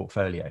ask their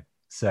portfolio.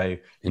 So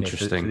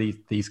for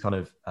these kind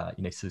of,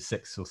 sort of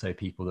 6 or so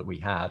people that we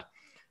had,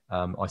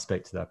 I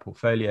spoke to their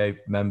portfolio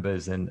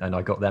members and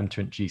I got them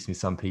to introduce me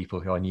some people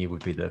who I knew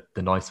would be the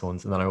nice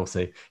ones. And then I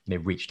also,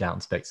 reached out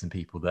and spoke to some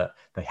people that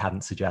they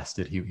hadn't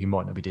suggested who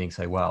might not be doing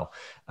so well,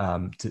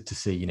 to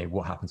see,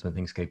 what happens when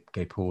things go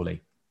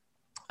poorly.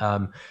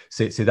 So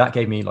that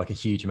gave me like a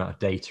huge amount of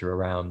data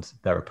around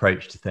their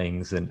approach to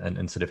things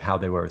and sort of how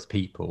they were as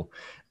people.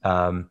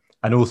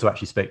 And also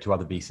actually spoke to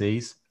other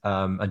VCs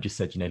and just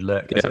said,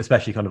 look,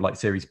 especially kind of like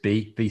Series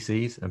B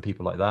VCs and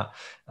people like that.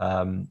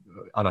 And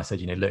I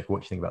said, look,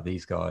 what do you think about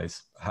these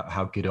guys?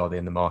 How good are they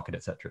in the market,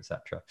 et cetera, et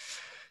cetera.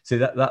 So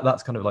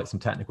that's kind of like some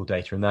technical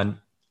data. And then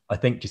I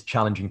think just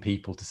challenging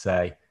people to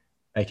say,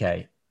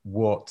 okay,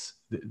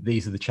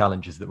 these are the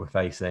challenges that we're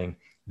facing.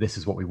 This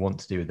is what we want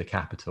to do with the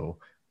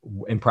capital.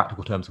 In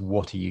practical terms,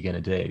 what are you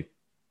going to do?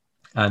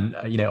 And,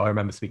 I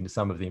remember speaking to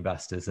some of the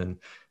investors and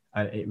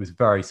it was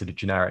very sort of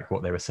generic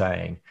what they were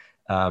saying.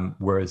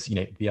 Whereas,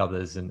 the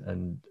others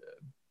and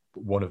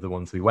one of the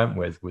ones we went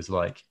with was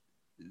like,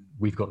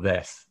 we've got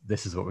this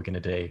is what we're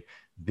going to do.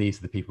 These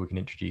are the people we can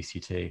introduce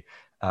you to.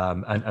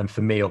 And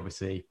for me,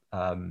 obviously,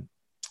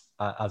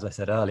 as I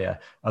said earlier,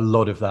 a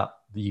lot of the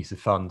use of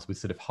funds was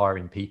sort of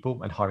hiring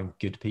people and hiring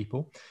good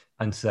people.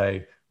 And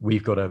so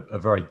we've got a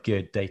very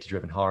good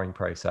data-driven hiring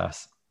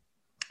process.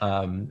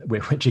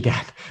 Which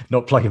again,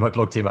 not plugging my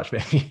blog too much,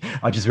 but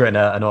I just written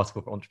an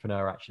article for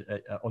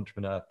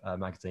Entrepreneur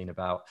magazine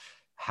about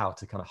how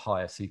to kind of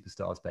hire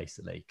superstars,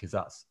 basically, because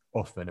that's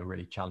often a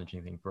really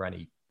challenging thing for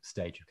any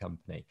stage of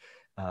company.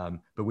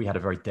 But we had a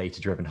very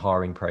data-driven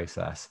hiring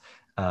process.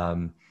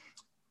 But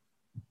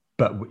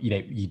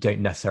you don't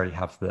necessarily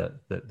have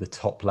the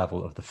top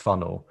level of the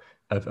funnel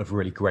of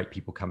really great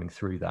people coming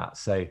through that.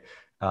 So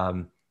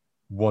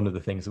one of the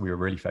things that we were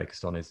really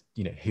focused on is,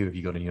 who have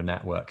you got in your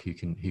network who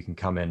can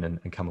come in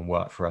and come and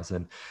work for us?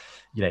 And,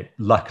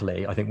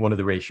 luckily, I think one of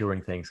the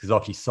reassuring things, because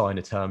after you sign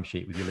a term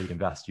sheet with your lead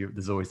investor,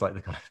 there's always like the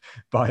kind of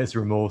buyer's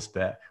remorse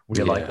bit where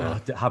you're like, oh,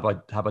 have I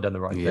done the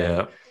right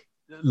thing?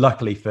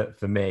 Luckily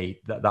for me,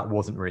 that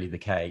wasn't really the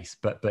case,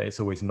 but it's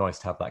always nice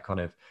to have that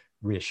kind of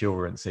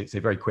reassurance. So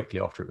very quickly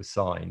after it was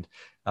signed,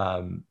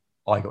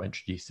 I got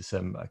introduced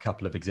to a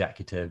couple of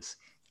executives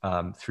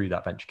through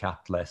that venture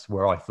capitalist,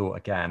 where I thought,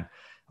 again,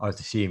 I was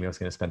assuming I was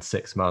going to spend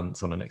 6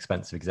 months on an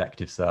expensive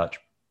executive search,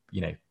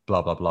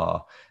 blah, blah,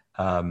 blah.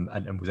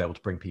 And was able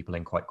to bring people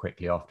in quite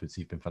quickly afterwards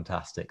who've been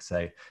fantastic.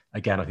 So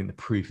again, I think the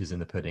proof is in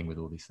the pudding with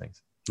all these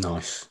things.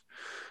 Nice.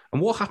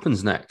 And what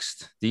happens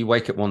next? Do you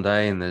wake up one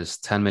day and there's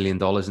 $10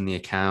 million in the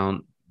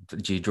account?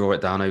 Do you draw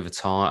it down over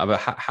time?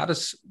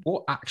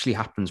 What actually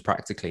happens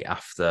practically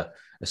after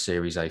a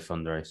Series A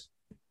fundraise?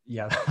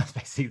 Yeah,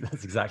 that's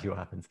exactly what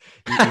happens.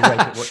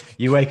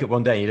 You wake up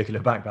one day, you look at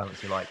your bank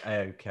balance, you're like,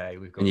 okay,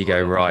 we've got. And you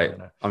go, right,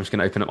 I'm just going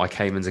to open up my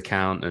Cayman's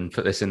account and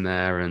put this in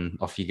there, and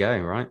off you go,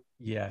 right?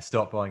 Yeah,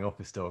 start buying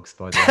office dogs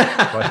by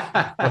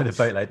the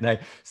boatload. No,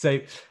 so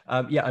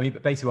yeah, I mean,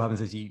 but basically what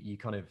happens is you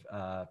kind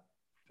of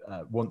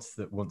once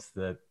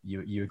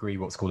you agree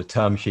what's called a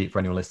term sheet. For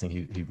anyone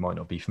listening who might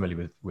not be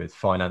familiar with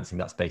financing,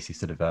 that's basically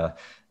sort of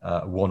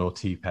a 1 or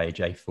 2 page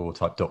A4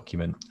 type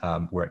document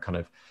where it kind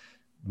of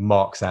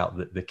marks out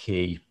the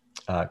key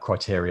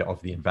criteria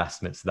of the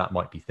investment. So that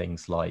might be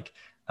things like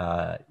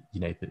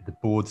the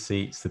board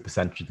seats, the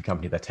percentage of the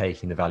company they're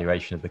taking, the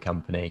valuation of the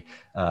company,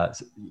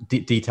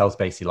 details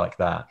basically like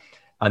that.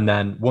 And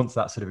then once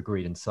that's sort of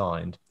agreed and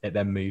signed, it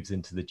then moves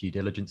into the due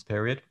diligence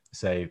period.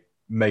 So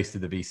most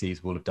of the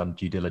VCs will have done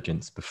due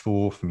diligence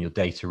before from your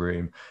data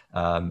room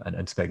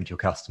and spoken to your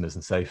customers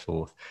and so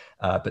forth.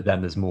 But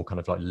then there's more kind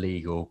of like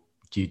legal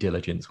due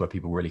diligence where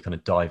people really kind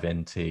of dive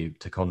into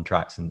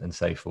contracts and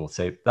so forth.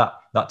 So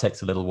that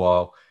takes a little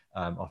while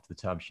after the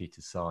term sheet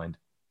is signed.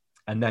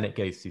 And then it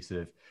goes to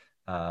sort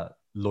of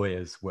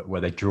lawyers where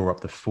they draw up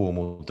the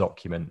formal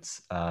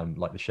documents,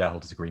 like the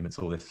shareholders agreements,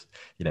 all this,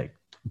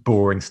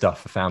 boring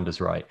stuff for founders,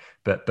 right?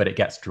 But it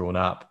gets drawn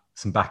up,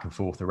 some back and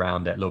forth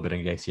around it, a little bit of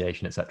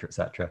negotiation, et cetera, et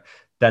cetera.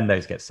 Then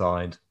those get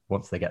signed.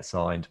 Once they get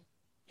signed,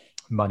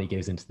 money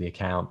goes into the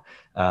account.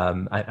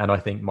 And I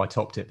think my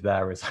top tip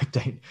there is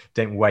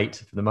don't wait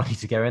for the money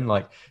to go in.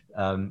 Like,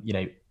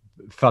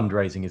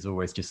 fundraising is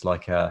always just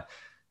like a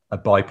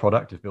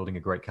byproduct of building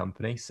a great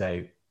company.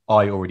 So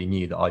I already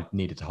knew that I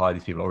needed to hire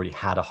these people. I already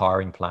had a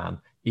hiring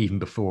plan even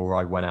before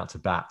I went out to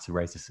bat to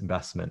raise this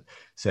investment.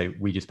 So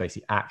we just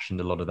basically actioned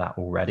a lot of that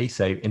already.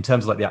 So in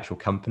terms of like the actual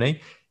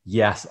company,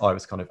 yes, I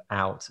was kind of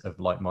out of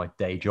like my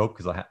day job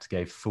because I had to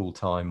go full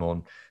time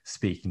on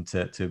speaking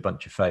to a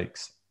bunch of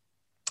folks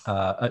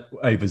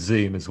over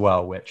Zoom as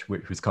well, which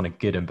was kind of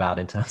good and bad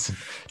in terms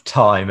of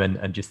time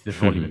and just the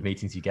volume of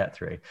meetings you get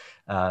through.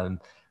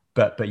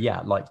 But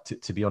yeah, like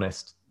to be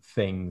honest,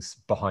 things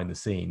behind the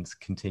scenes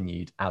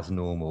continued as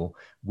normal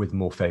with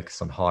more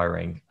focus on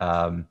hiring.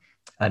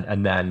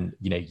 And then,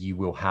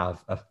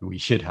 we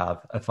should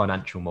have a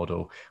financial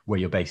model where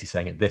you're basically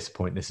saying at this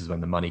point, this is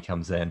when the money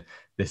comes in.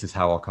 This is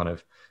how our kind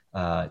of,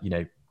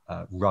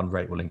 run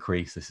rate will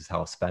increase. This is how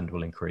our spend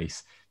will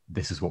increase.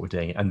 This is what we're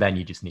doing. And then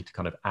you just need to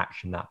kind of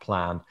action that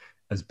plan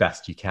as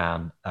best you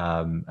can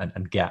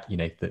and get,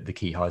 the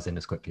key hires in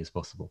as quickly as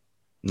possible.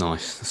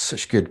 Nice. That's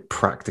such good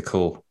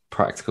practical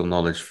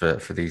knowledge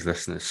for these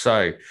listeners.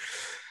 So,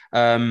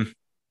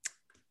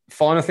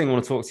 final thing I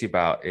want to talk to you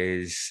about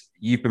is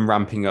you've been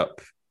ramping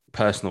up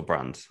personal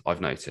brand.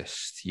 I've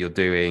noticed you're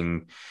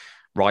doing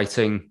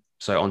writing.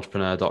 So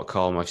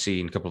entrepreneur.com, I've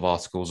seen a couple of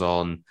articles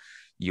on.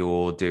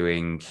 You're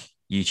doing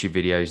YouTube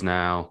videos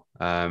now.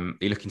 Are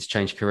you looking to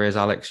change careers,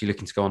 Alex? Are you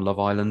looking to go on Love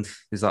Island?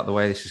 Is that the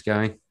way this is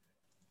going?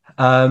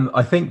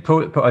 I think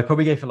I'd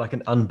probably go for like a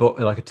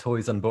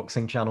toys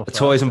unboxing channel. A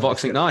toys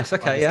unboxing, nice.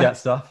 Okay, yeah. Get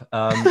stuff.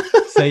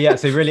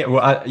 So really,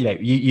 well,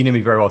 you know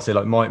me very well. So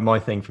like my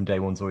thing from day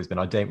one's always been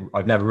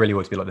I've never really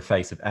wanted to be like the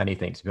face of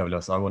anything. To be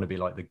honest, I want to be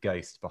like the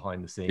ghost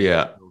behind the scenes.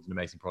 Yeah, builds an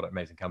amazing product,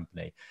 amazing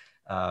company,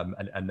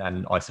 and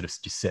then I sort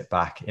of just sit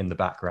back in the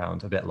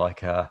background, a bit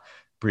like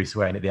Bruce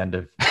Wayne at the end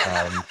of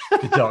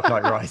The Dark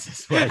Knight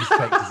Rises, where he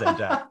fakes his own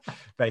death,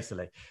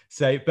 basically.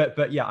 So,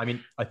 but yeah, I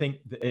mean, I think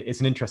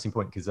it's an interesting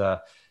point because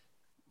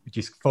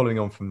just following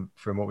on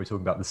from what we're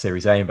talking about, the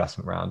Series A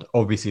investment round,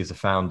 obviously as a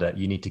founder,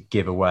 you need to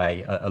give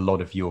away a lot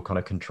of your kind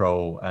of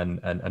control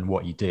and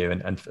what you do.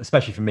 And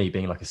especially for me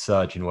being like a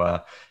surgeon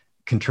where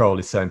control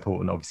is so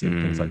important, obviously,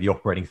 things like the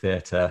operating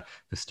theatre,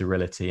 the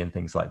sterility and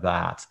things like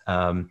that.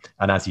 And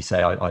as you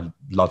say, I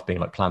love being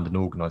like planned and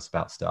organized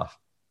about stuff.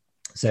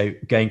 So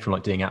going from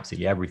like doing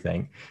absolutely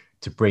everything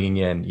to bringing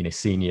in,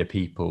 senior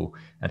people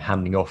and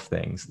handing off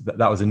things,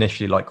 that was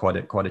initially like quite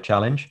a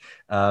challenge,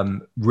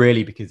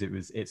 really, because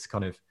it's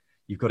kind of,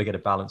 you've got to get a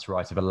balance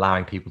right of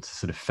allowing people to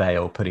sort of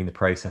fail, putting the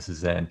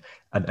processes in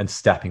and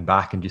stepping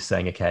back and just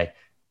saying, okay,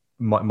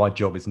 my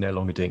job is no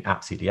longer doing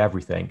absolutely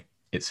everything.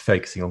 It's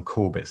focusing on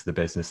core bits of the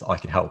business I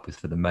can help with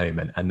for the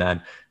moment. And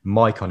then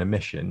my kind of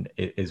mission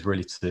is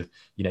really to,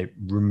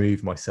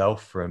 remove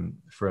myself from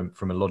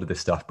a lot of this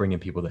stuff, bring in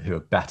people who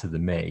are better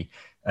than me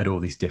at all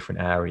these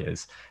different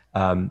areas.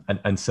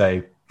 And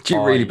so, do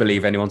you really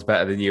believe anyone's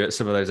better than you at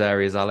some of those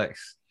areas,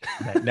 Alex?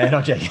 No,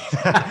 not joking.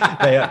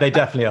 They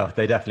definitely are.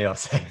 They definitely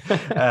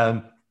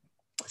are.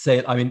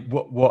 So I mean,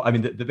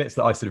 the bits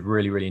that I sort of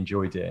really, really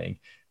enjoy doing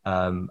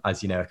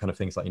as you know, kind of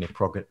things like,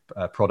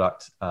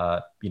 product,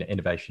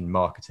 innovation,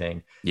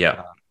 marketing,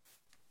 Yeah.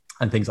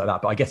 and things like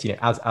that. But I guess,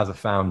 as a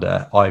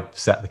founder, I've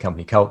set the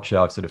company culture.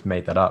 I've sort of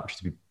made that up,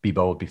 just to be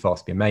bold, be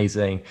fast, be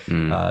amazing,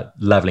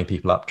 leveling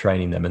people up,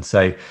 training them. And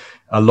so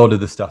a lot of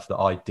the stuff that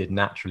I did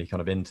naturally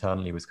kind of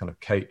internally was kind of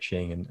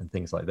coaching and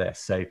things like this.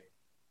 So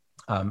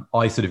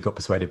I sort of got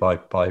persuaded by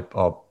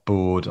our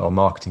board, our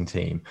marketing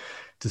team,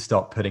 to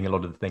start putting a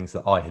lot of the things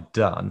that I had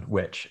done,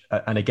 which,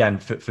 and again,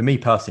 for me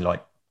personally,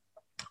 like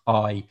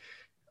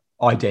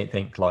I don't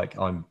think like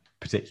I'm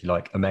particularly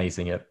like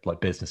amazing at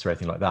like business or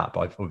anything like that, but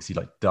I've obviously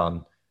like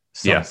done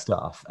some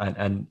stuff.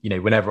 And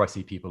whenever I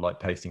see people like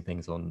posting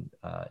things on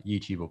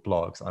YouTube or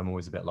blogs, I'm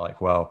always a bit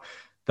like, well,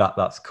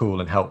 that's cool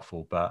and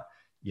helpful, but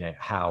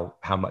how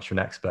much of an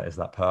expert is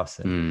that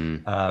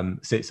person?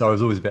 So I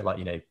was always a bit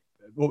like,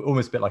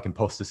 almost a bit like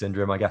imposter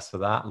syndrome, I guess, for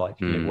that, like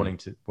wanting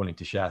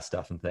to share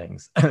stuff and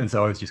things. And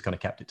so I was just kind of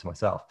kept it to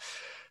myself.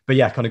 But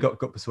yeah, kind of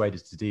got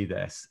persuaded to do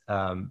this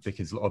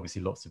because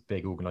obviously lots of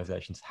big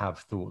organizations have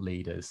thought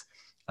leaders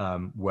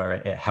where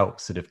it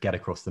helps sort of get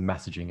across the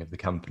messaging of the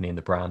company and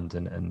the brand,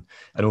 and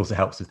also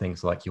helps with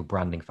things like your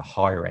branding for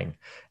hiring,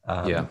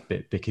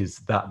 because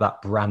that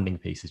branding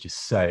piece is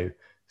just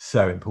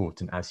so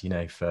important, as you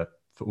know, for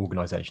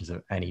organizations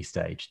of any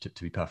stage, to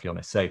be perfectly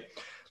honest. So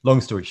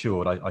long story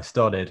short, I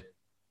started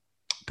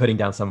putting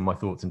down some of my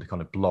thoughts into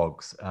kind of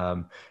blogs,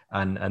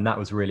 and that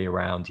was really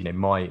around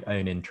my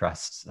own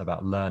interests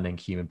about learning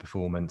human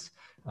performance,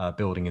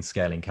 building and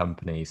scaling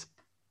companies.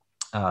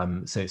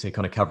 So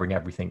kind of covering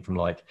everything from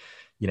like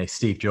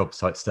Steve Jobs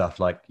type stuff,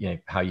 like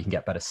how you can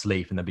get better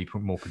sleep and then be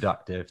more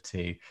productive,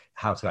 to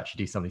how to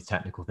actually do some of these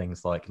technical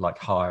things like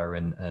hire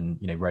and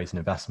raise an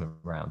investment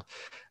round.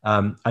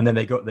 And then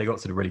they got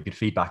sort of really good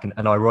feedback,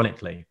 and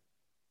ironically,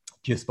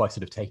 just by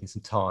sort of taking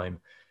some time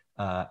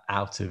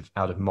out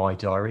of my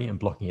diary and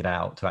blocking it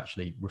out to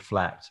actually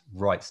reflect,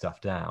 write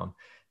stuff down,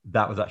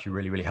 that was actually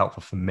really, really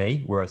helpful for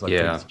me. Whereas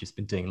I've just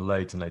been doing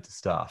loads and loads of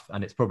stuff,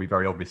 and it's probably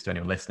very obvious to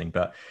anyone listening,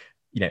 but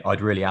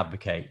I'd really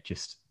advocate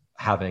just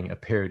having a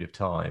period of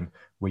time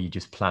where you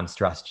just plan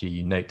strategy,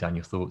 you note down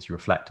your thoughts, you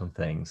reflect on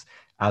things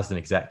as an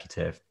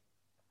executive.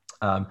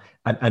 And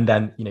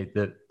then,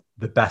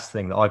 the best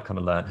thing that I've kind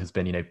of learned has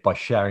been, by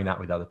sharing that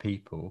with other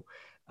people,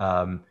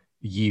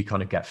 you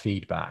kind of get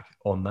feedback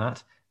on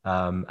that.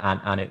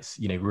 And it's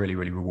really,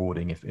 really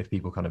rewarding if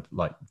people kind of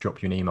like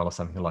drop you an email or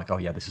something like, oh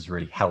yeah, this has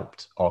really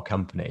helped our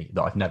company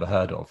that I've never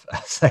heard of.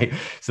 so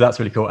that's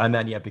really cool. And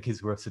then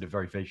because we're sort of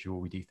very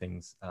visual, we do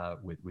things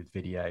with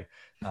video,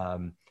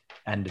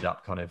 ended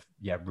up kind of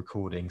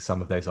recording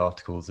some of those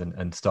articles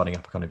and starting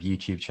up a kind of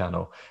YouTube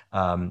channel,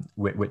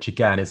 which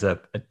again is a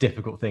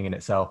difficult thing in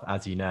itself,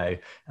 as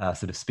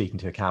sort of speaking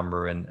to a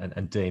camera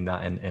and doing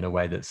that in a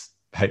way that's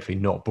hopefully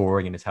not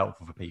boring and is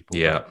helpful for people.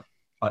 But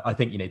I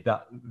think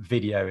that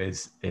video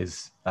is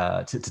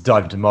to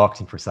dive into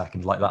marketing for a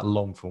second, like that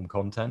long form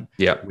content.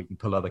 We can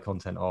pull other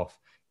content off.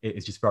 It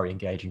is just very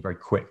engaging, very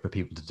quick for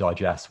people to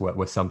digest.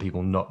 Where some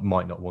people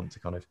might not want to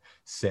kind of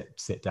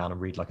sit down and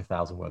read like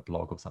 1,000-word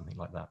blog or something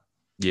like that.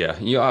 Yeah,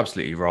 you're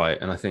absolutely right.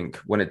 And I think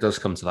when it does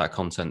come to that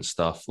content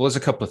stuff, well, there's a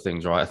couple of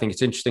things, right? I think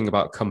it's interesting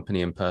about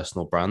company and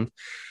personal brand.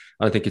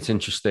 I think it's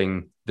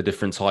interesting the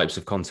different types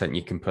of content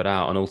you can put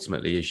out. And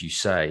ultimately, as you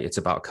say, it's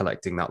about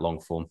collecting that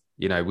long form.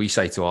 We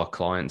say to our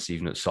clients,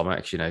 even at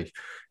SomX,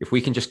 if we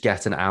can just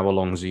get an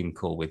hour-long Zoom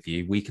call with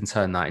you, we can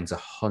turn that into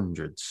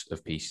hundreds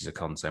of pieces of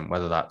content,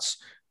 whether that's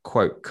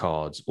quote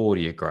cards,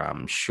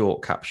 audiograms,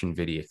 short caption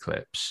video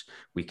clips.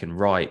 We can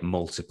write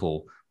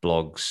multiple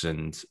blogs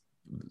and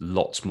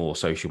lots more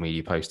social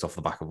media posts off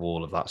the back of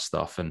all of that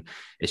stuff. And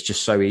it's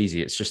just so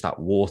easy. It's just that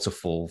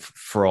waterfall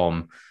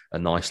from a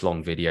nice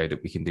long video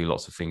that we can do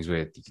lots of things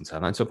with. You can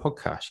turn that into a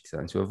podcast, you can turn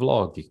it into a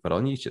vlog, you can put it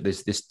on YouTube.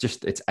 There's this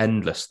just, it's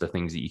endless, the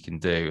things that you can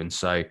do. And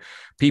so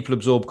people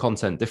absorb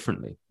content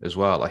differently as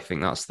well. I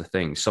think that's the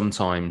thing.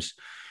 Sometimes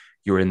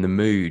you're in the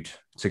mood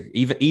to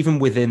even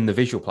within the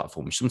visual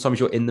platform, sometimes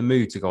you're in the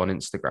mood to go on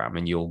Instagram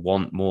and you'll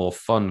want more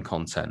fun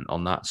content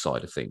on that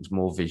side of things,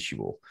 more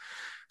visual.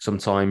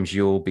 Sometimes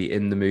you'll be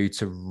in the mood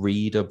to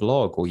read a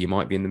blog, or you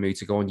might be in the mood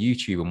to go on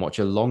YouTube and watch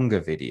a longer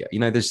video.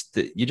 You're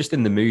just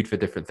in the mood for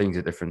different things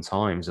at different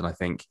times. And I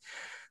think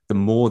the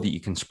more that you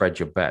can spread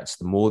your bets,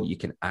 the more that you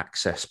can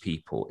access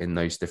people in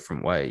those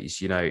different ways.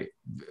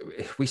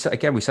 We say it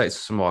to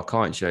some of our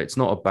clients, it's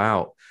not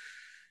about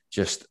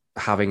just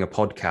having a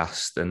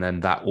podcast and then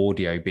that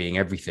audio being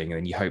everything and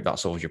then you hope that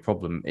solves your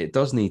problem. It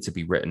does need to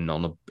be written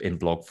in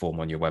blog form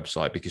on your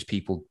website because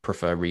people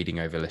prefer reading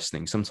over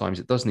listening. Sometimes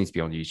it does need to be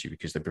on YouTube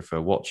because they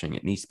prefer watching.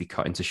 It needs to be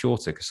cut into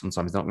shorter because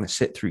sometimes they're not going to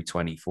sit through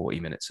 20-40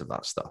 minutes of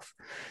that stuff.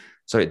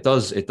 So it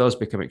does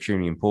become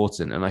extremely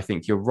important. And I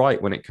think you're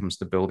right when it comes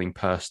to building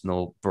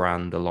personal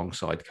brand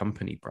alongside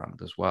company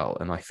brand as well.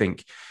 And I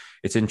think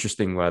it's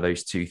interesting where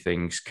those two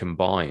things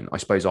combine. I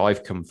suppose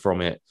I've come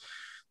from it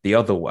the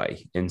other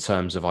way in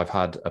terms of I've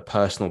had a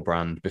personal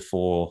brand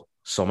before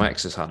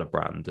SomX has had a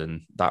brand,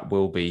 and that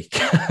will be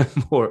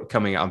more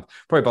coming out.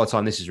 Probably by the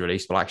time this is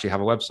released, we'll actually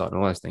have a website and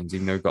all those things,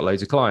 even though we've got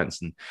loads of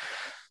clients and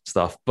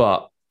stuff.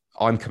 But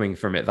I'm coming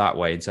from it that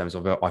way in terms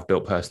of I've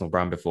built personal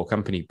brand before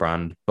company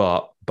brand,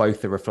 but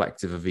both are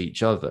reflective of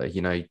each other.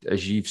 You know,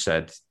 as you've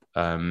said,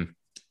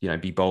 you know,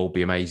 be bold,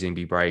 be amazing,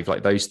 be brave.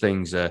 Like those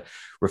things are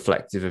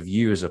reflective of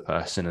you as a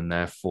person, and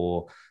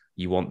therefore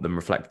you want them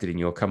reflected in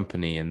your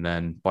company. And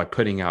then by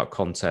putting out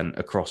content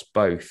across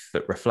both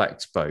that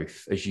reflects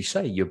both, as you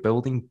say, you're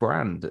building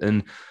brand.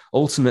 And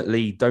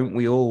ultimately, don't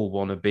we all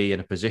want to be in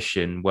a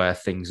position where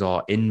things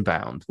are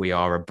inbound? We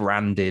are a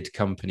branded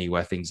company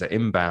where things are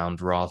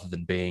inbound rather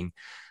than being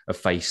a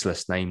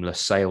faceless,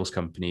 nameless sales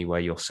company where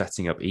you're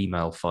setting up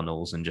email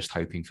funnels and just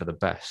hoping for the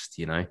best,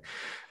 you know,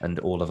 and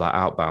all of that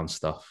outbound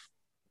stuff.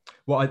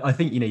 Well, I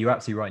think, you're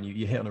absolutely right.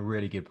 You hit on a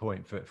really good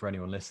point for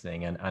anyone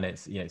listening. And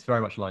it's, it's very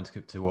much aligned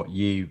to what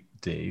you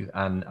do.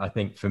 And I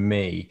think for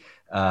me,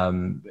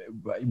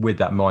 with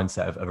that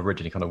mindset of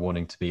originally kind of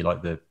wanting to be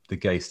like the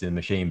ghost in the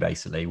machine,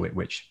 basically,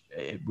 which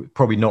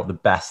probably not the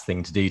best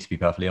thing to do, to be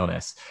perfectly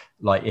honest.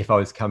 Like if I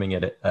was coming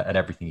at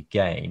everything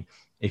again,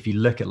 if you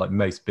look at like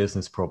most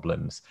business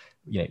problems,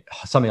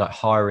 something like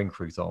hiring,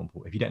 for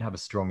example, if you don't have a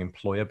strong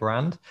employer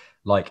brand,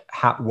 like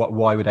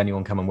why would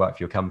anyone come and work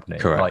for your company?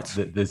 Correct.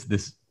 Like there's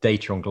this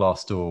data on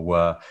Glassdoor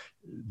where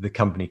the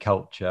company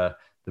culture,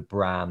 the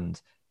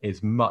brand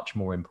is much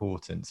more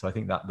important. So I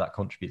think that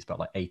contributes about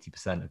like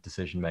 80% of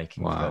decision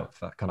making. Wow.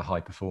 for kind of high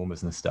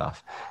performers and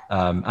stuff.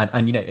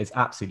 And it's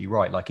absolutely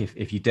right. Like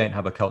if you don't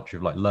have a culture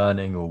of like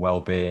learning or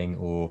well-being,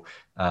 or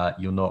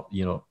you're not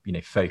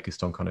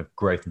focused on kind of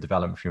growth and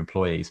development for your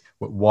employees,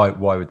 why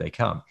would they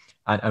come?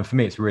 And for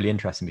me, it's really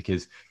interesting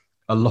because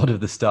a lot of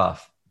the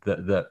stuff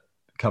that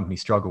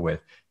companies struggle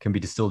with can be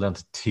distilled down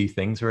to two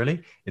things,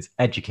 really. It's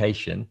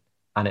education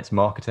and it's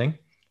marketing.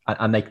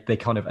 And they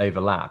kind of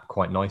overlap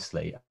quite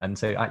nicely. And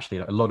so actually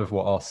a lot of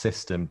what our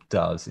system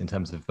does in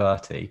terms of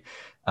Virti,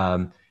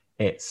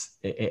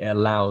 it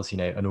allows,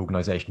 an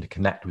organization to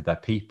connect with their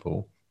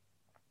people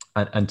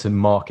and to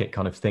market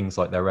kind of things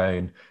like their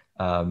own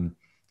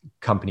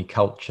company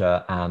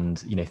culture and,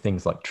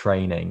 things like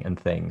training and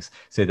things.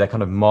 So they're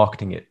kind of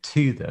marketing it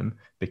to them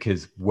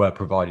because we're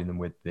providing them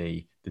with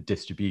the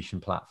distribution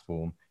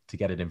platform to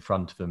get it in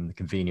front of them, the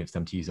convenience for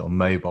them to use it on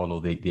mobile,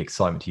 or the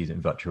excitement to use it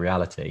in virtual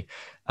reality.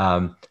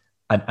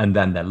 And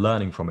then they're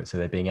learning from it. So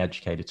they're being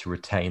educated to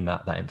retain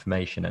that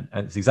information. And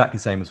it's exactly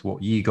the same as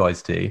what you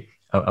guys do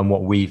and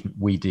what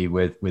we do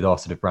with our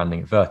sort of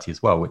branding at Virti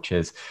as well, which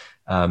is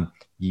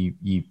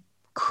you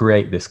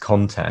create this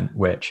content,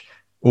 which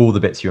all the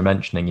bits you're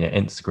mentioning,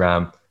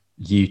 Instagram,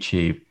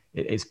 YouTube,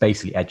 it's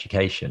basically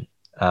education.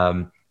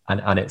 And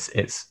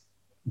it's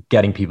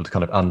getting people to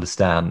kind of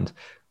understand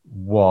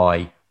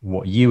why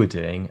what you are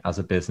doing as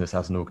a business,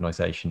 as an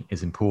organization,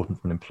 is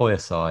important from an employer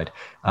side.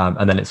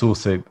 And then it's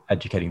also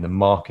educating the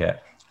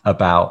market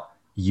about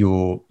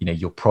your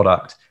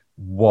product,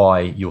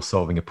 why you're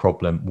solving a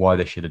problem, why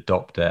they should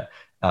adopt it,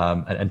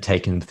 and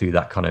taking them through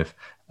that kind of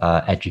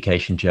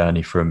education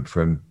journey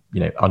from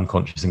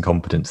unconscious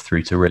incompetence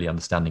through to really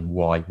understanding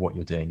why what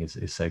you're doing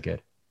is so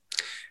good.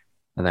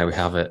 And there we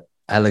have it.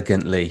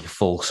 Elegantly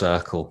full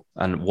circle,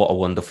 and what a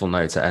wonderful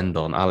note to end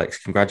on.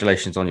 Alex,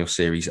 congratulations on your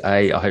Series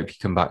A. I hope you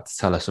come back to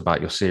tell us about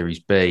your Series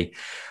B.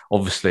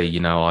 Obviously,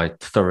 I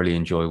thoroughly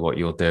enjoy what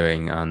you're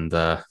doing, and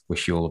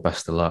wish you all the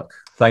best of luck.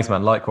 Thanks,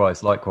 man.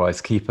 Likewise.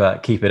 Keep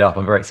it up.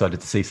 I'm very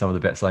excited to see some of the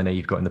bits I know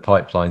you've got in the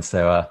pipeline.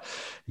 So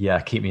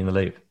keep me in the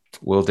loop.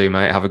 Will do,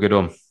 mate. Have a good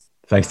one.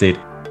 Thanks, dude.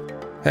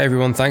 Hey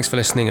everyone, thanks for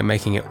listening and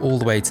making it all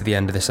the way to the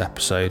end of this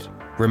episode.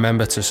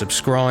 Remember to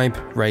subscribe,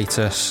 rate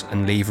us,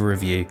 and leave a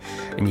review.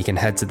 And you can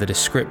head to the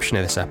description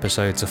of this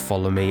episode to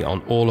follow me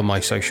on all of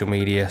my social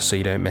media so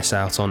you don't miss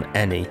out on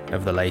any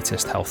of the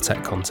latest health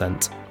tech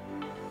content.